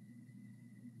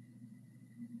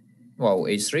 Wow,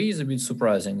 a3 is a bit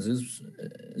surprising.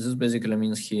 This basically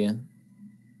means he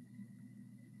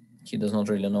does not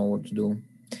really know what to do.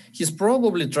 He's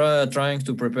probably trying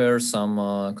to prepare some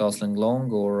castling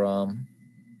long or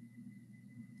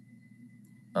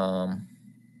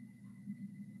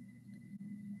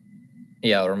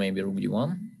Yeah, or maybe rook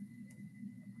d1.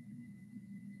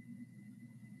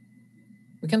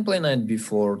 We can play knight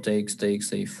b4, takes,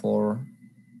 a4,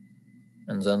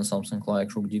 and then something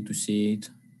like rook d to c8.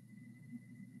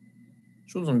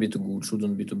 Shouldn't be too good,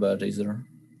 shouldn't be too bad either.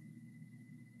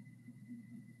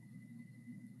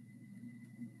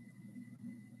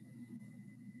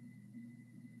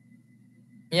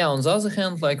 Yeah, on the other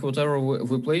hand, like whatever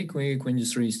we play, queen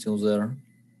d3 is still there.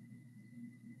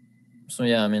 So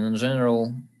yeah, I mean, in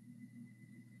general,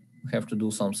 we have to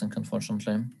do something,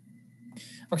 unfortunately.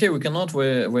 Okay, we cannot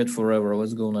wait forever.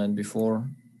 Let's go knight b4.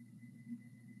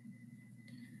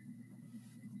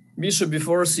 Bishop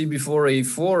b4, c b4,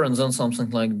 a4, and then something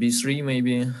like b3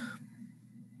 maybe,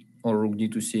 or rook d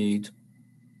to c8.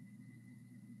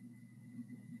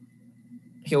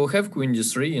 He will have queen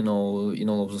d3 in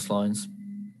all of these lines.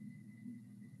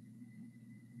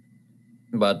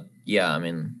 But yeah, I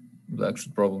mean, black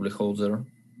should probably hold there.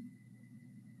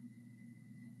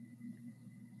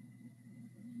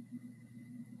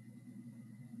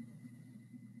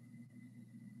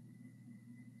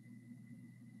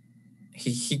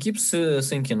 He keeps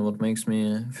thinking, what makes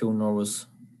me feel nervous.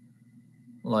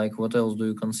 Like, what else do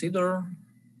you consider?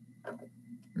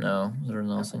 No, there's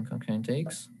nothing. Okay,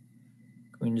 takes.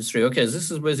 Queen d3. Okay,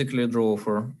 this is basically a draw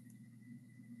offer.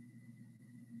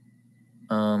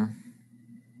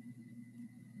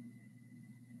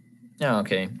 Yeah,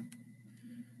 okay.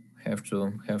 Have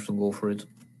to go for it.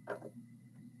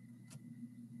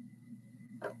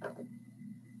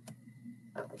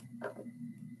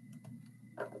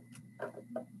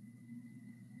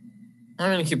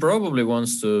 I mean, he probably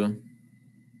wants to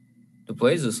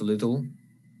play this a little,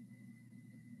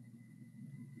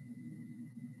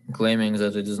 claiming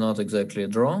that it is not exactly a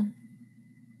draw.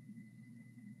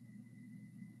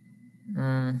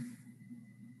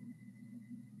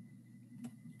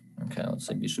 Okay, let's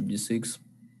say bishop d6.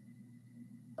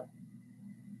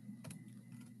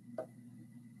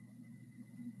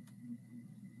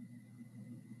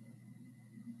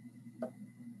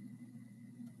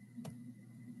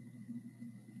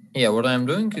 Yeah, what I'm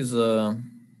doing is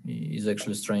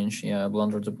actually strange. Yeah, I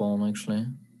blundered the pawn actually.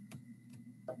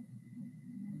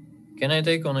 Can I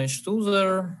take on h2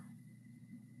 there?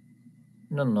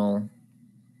 Don't know.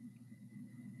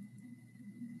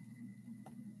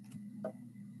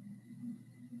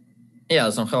 Yeah,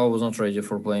 somehow I was not ready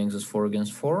for playing this 4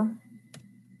 against 4.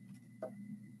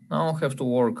 Now I'll have to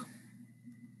work.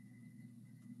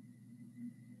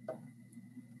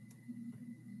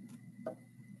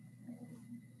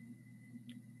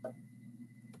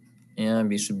 Yeah,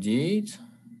 bishop d8.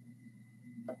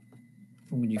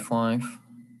 Rook d5.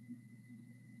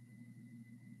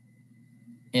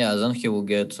 Yeah, then he will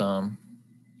get knight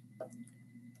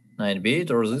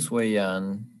b8 or this way, yeah,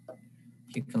 and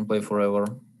he can play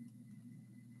forever.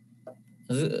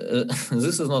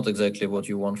 This is not exactly what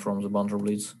you want from the Banter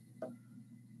Blitz,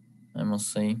 I must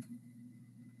say.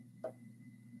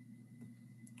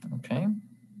 Okay.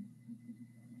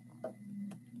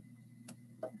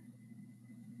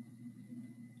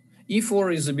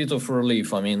 e4 is a bit of a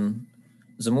relief. I mean,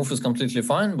 the move is completely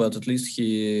fine, but at least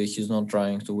he's not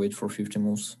trying to wait for 50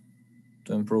 moves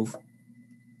to improve.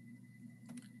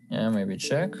 Yeah, maybe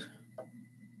check.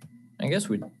 I guess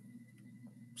we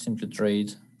simply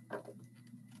trade.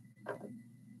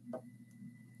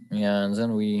 Yeah, and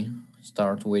then we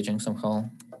start waiting somehow.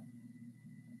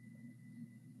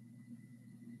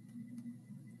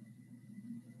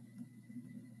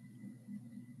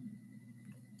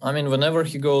 I mean, whenever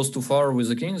he goes too far with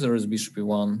the king, there is bishop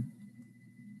e1.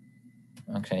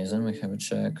 Okay, then we have a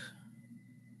check.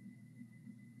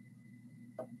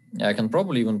 Yeah, I can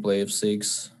probably even play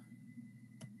f6.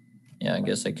 Yeah, I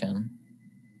guess I can.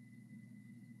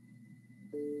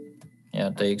 Yeah,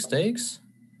 takes.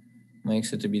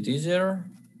 Makes it a bit easier.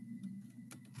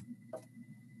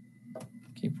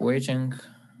 Keep waiting.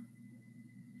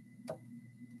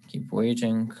 Keep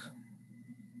waiting.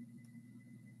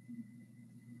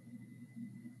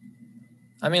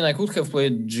 I mean, I could have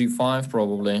played g5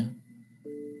 probably,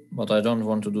 but I don't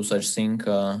want to do such thing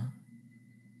down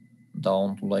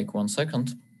to like 1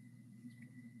 second.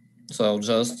 So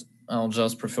I'll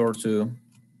just prefer to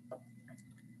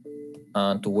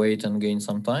wait and gain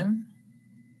some time.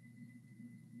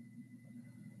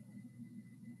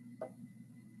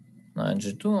 Knight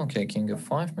g2, okay, king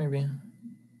f5 maybe.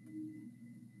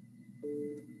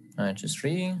 Knight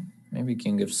g3, maybe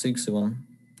king f6 even.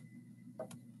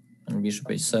 And bishop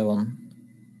h7.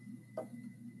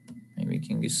 Maybe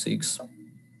king e6.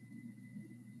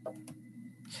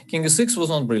 King e6 was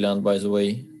not brilliant, by the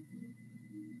way.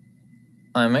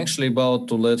 I'm actually about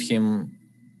to let him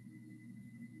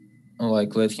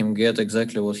like let him get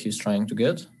exactly what he's trying to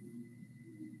get,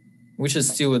 which is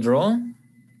still a draw,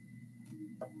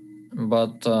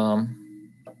 but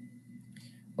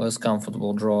less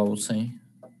comfortable draw, I would say.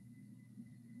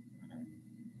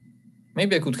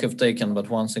 Maybe I could have taken, but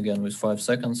once again, with 5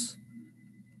 seconds,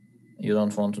 you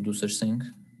don't want to do such thing.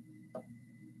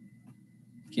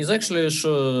 He's actually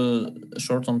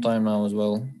short on time now as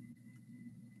well.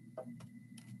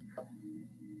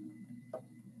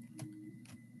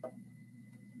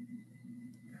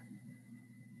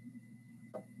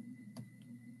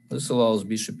 This allows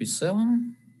bishop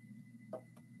e7.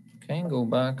 Okay, go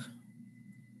back.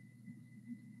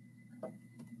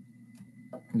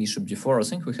 Bishop d4, I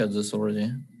think we had this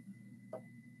already.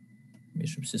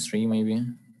 Bishop c3 maybe.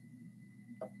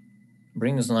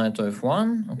 Brings knight to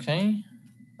f1, okay.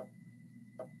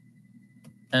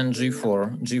 And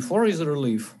g4. g4 is a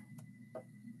relief.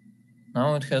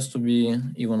 Now it has to be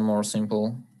even more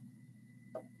simple.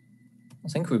 I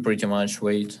think we pretty much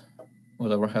wait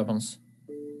whatever happens.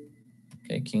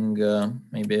 Okay, king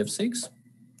maybe f6.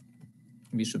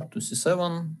 Bishop to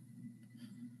c7.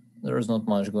 There is not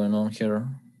much going on here.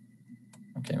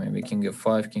 Okay, maybe king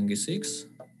f5, king e6.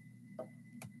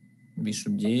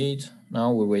 Bishop d8.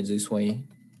 Now we wait this way.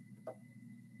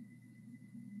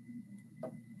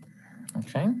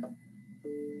 Okay.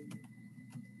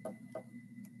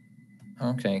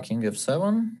 Okay, king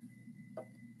f7.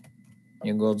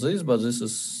 You got this, but this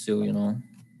is still, you know,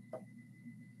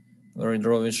 very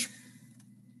drawish.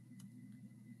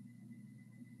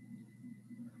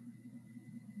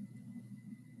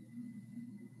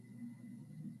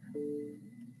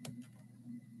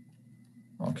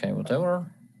 Okay, whatever.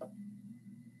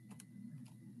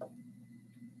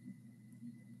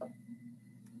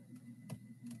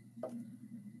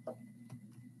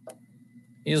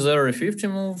 Is there a 50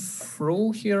 move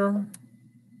rule here?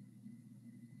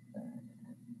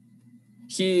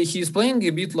 He's playing a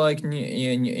bit like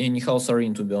Nihal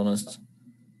Sarin, to be honest.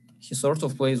 He sort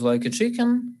of plays like a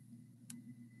chicken.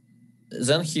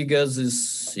 Then he gets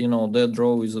this, you know, dead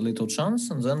draw with a little chance,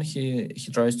 and then he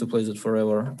tries to play it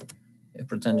forever,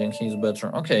 pretending he's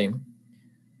better. Okay.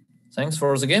 Thanks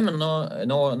for the game, and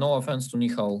no offense to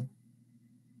Nihal.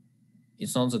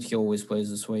 It's not that he always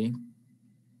plays this way.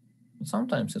 But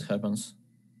sometimes it happens.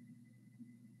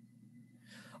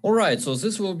 All right, so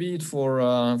this will be it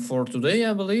for today,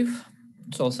 I believe.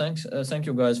 So thank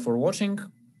you guys for watching,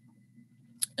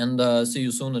 and see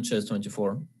you soon at Chess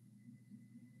 24.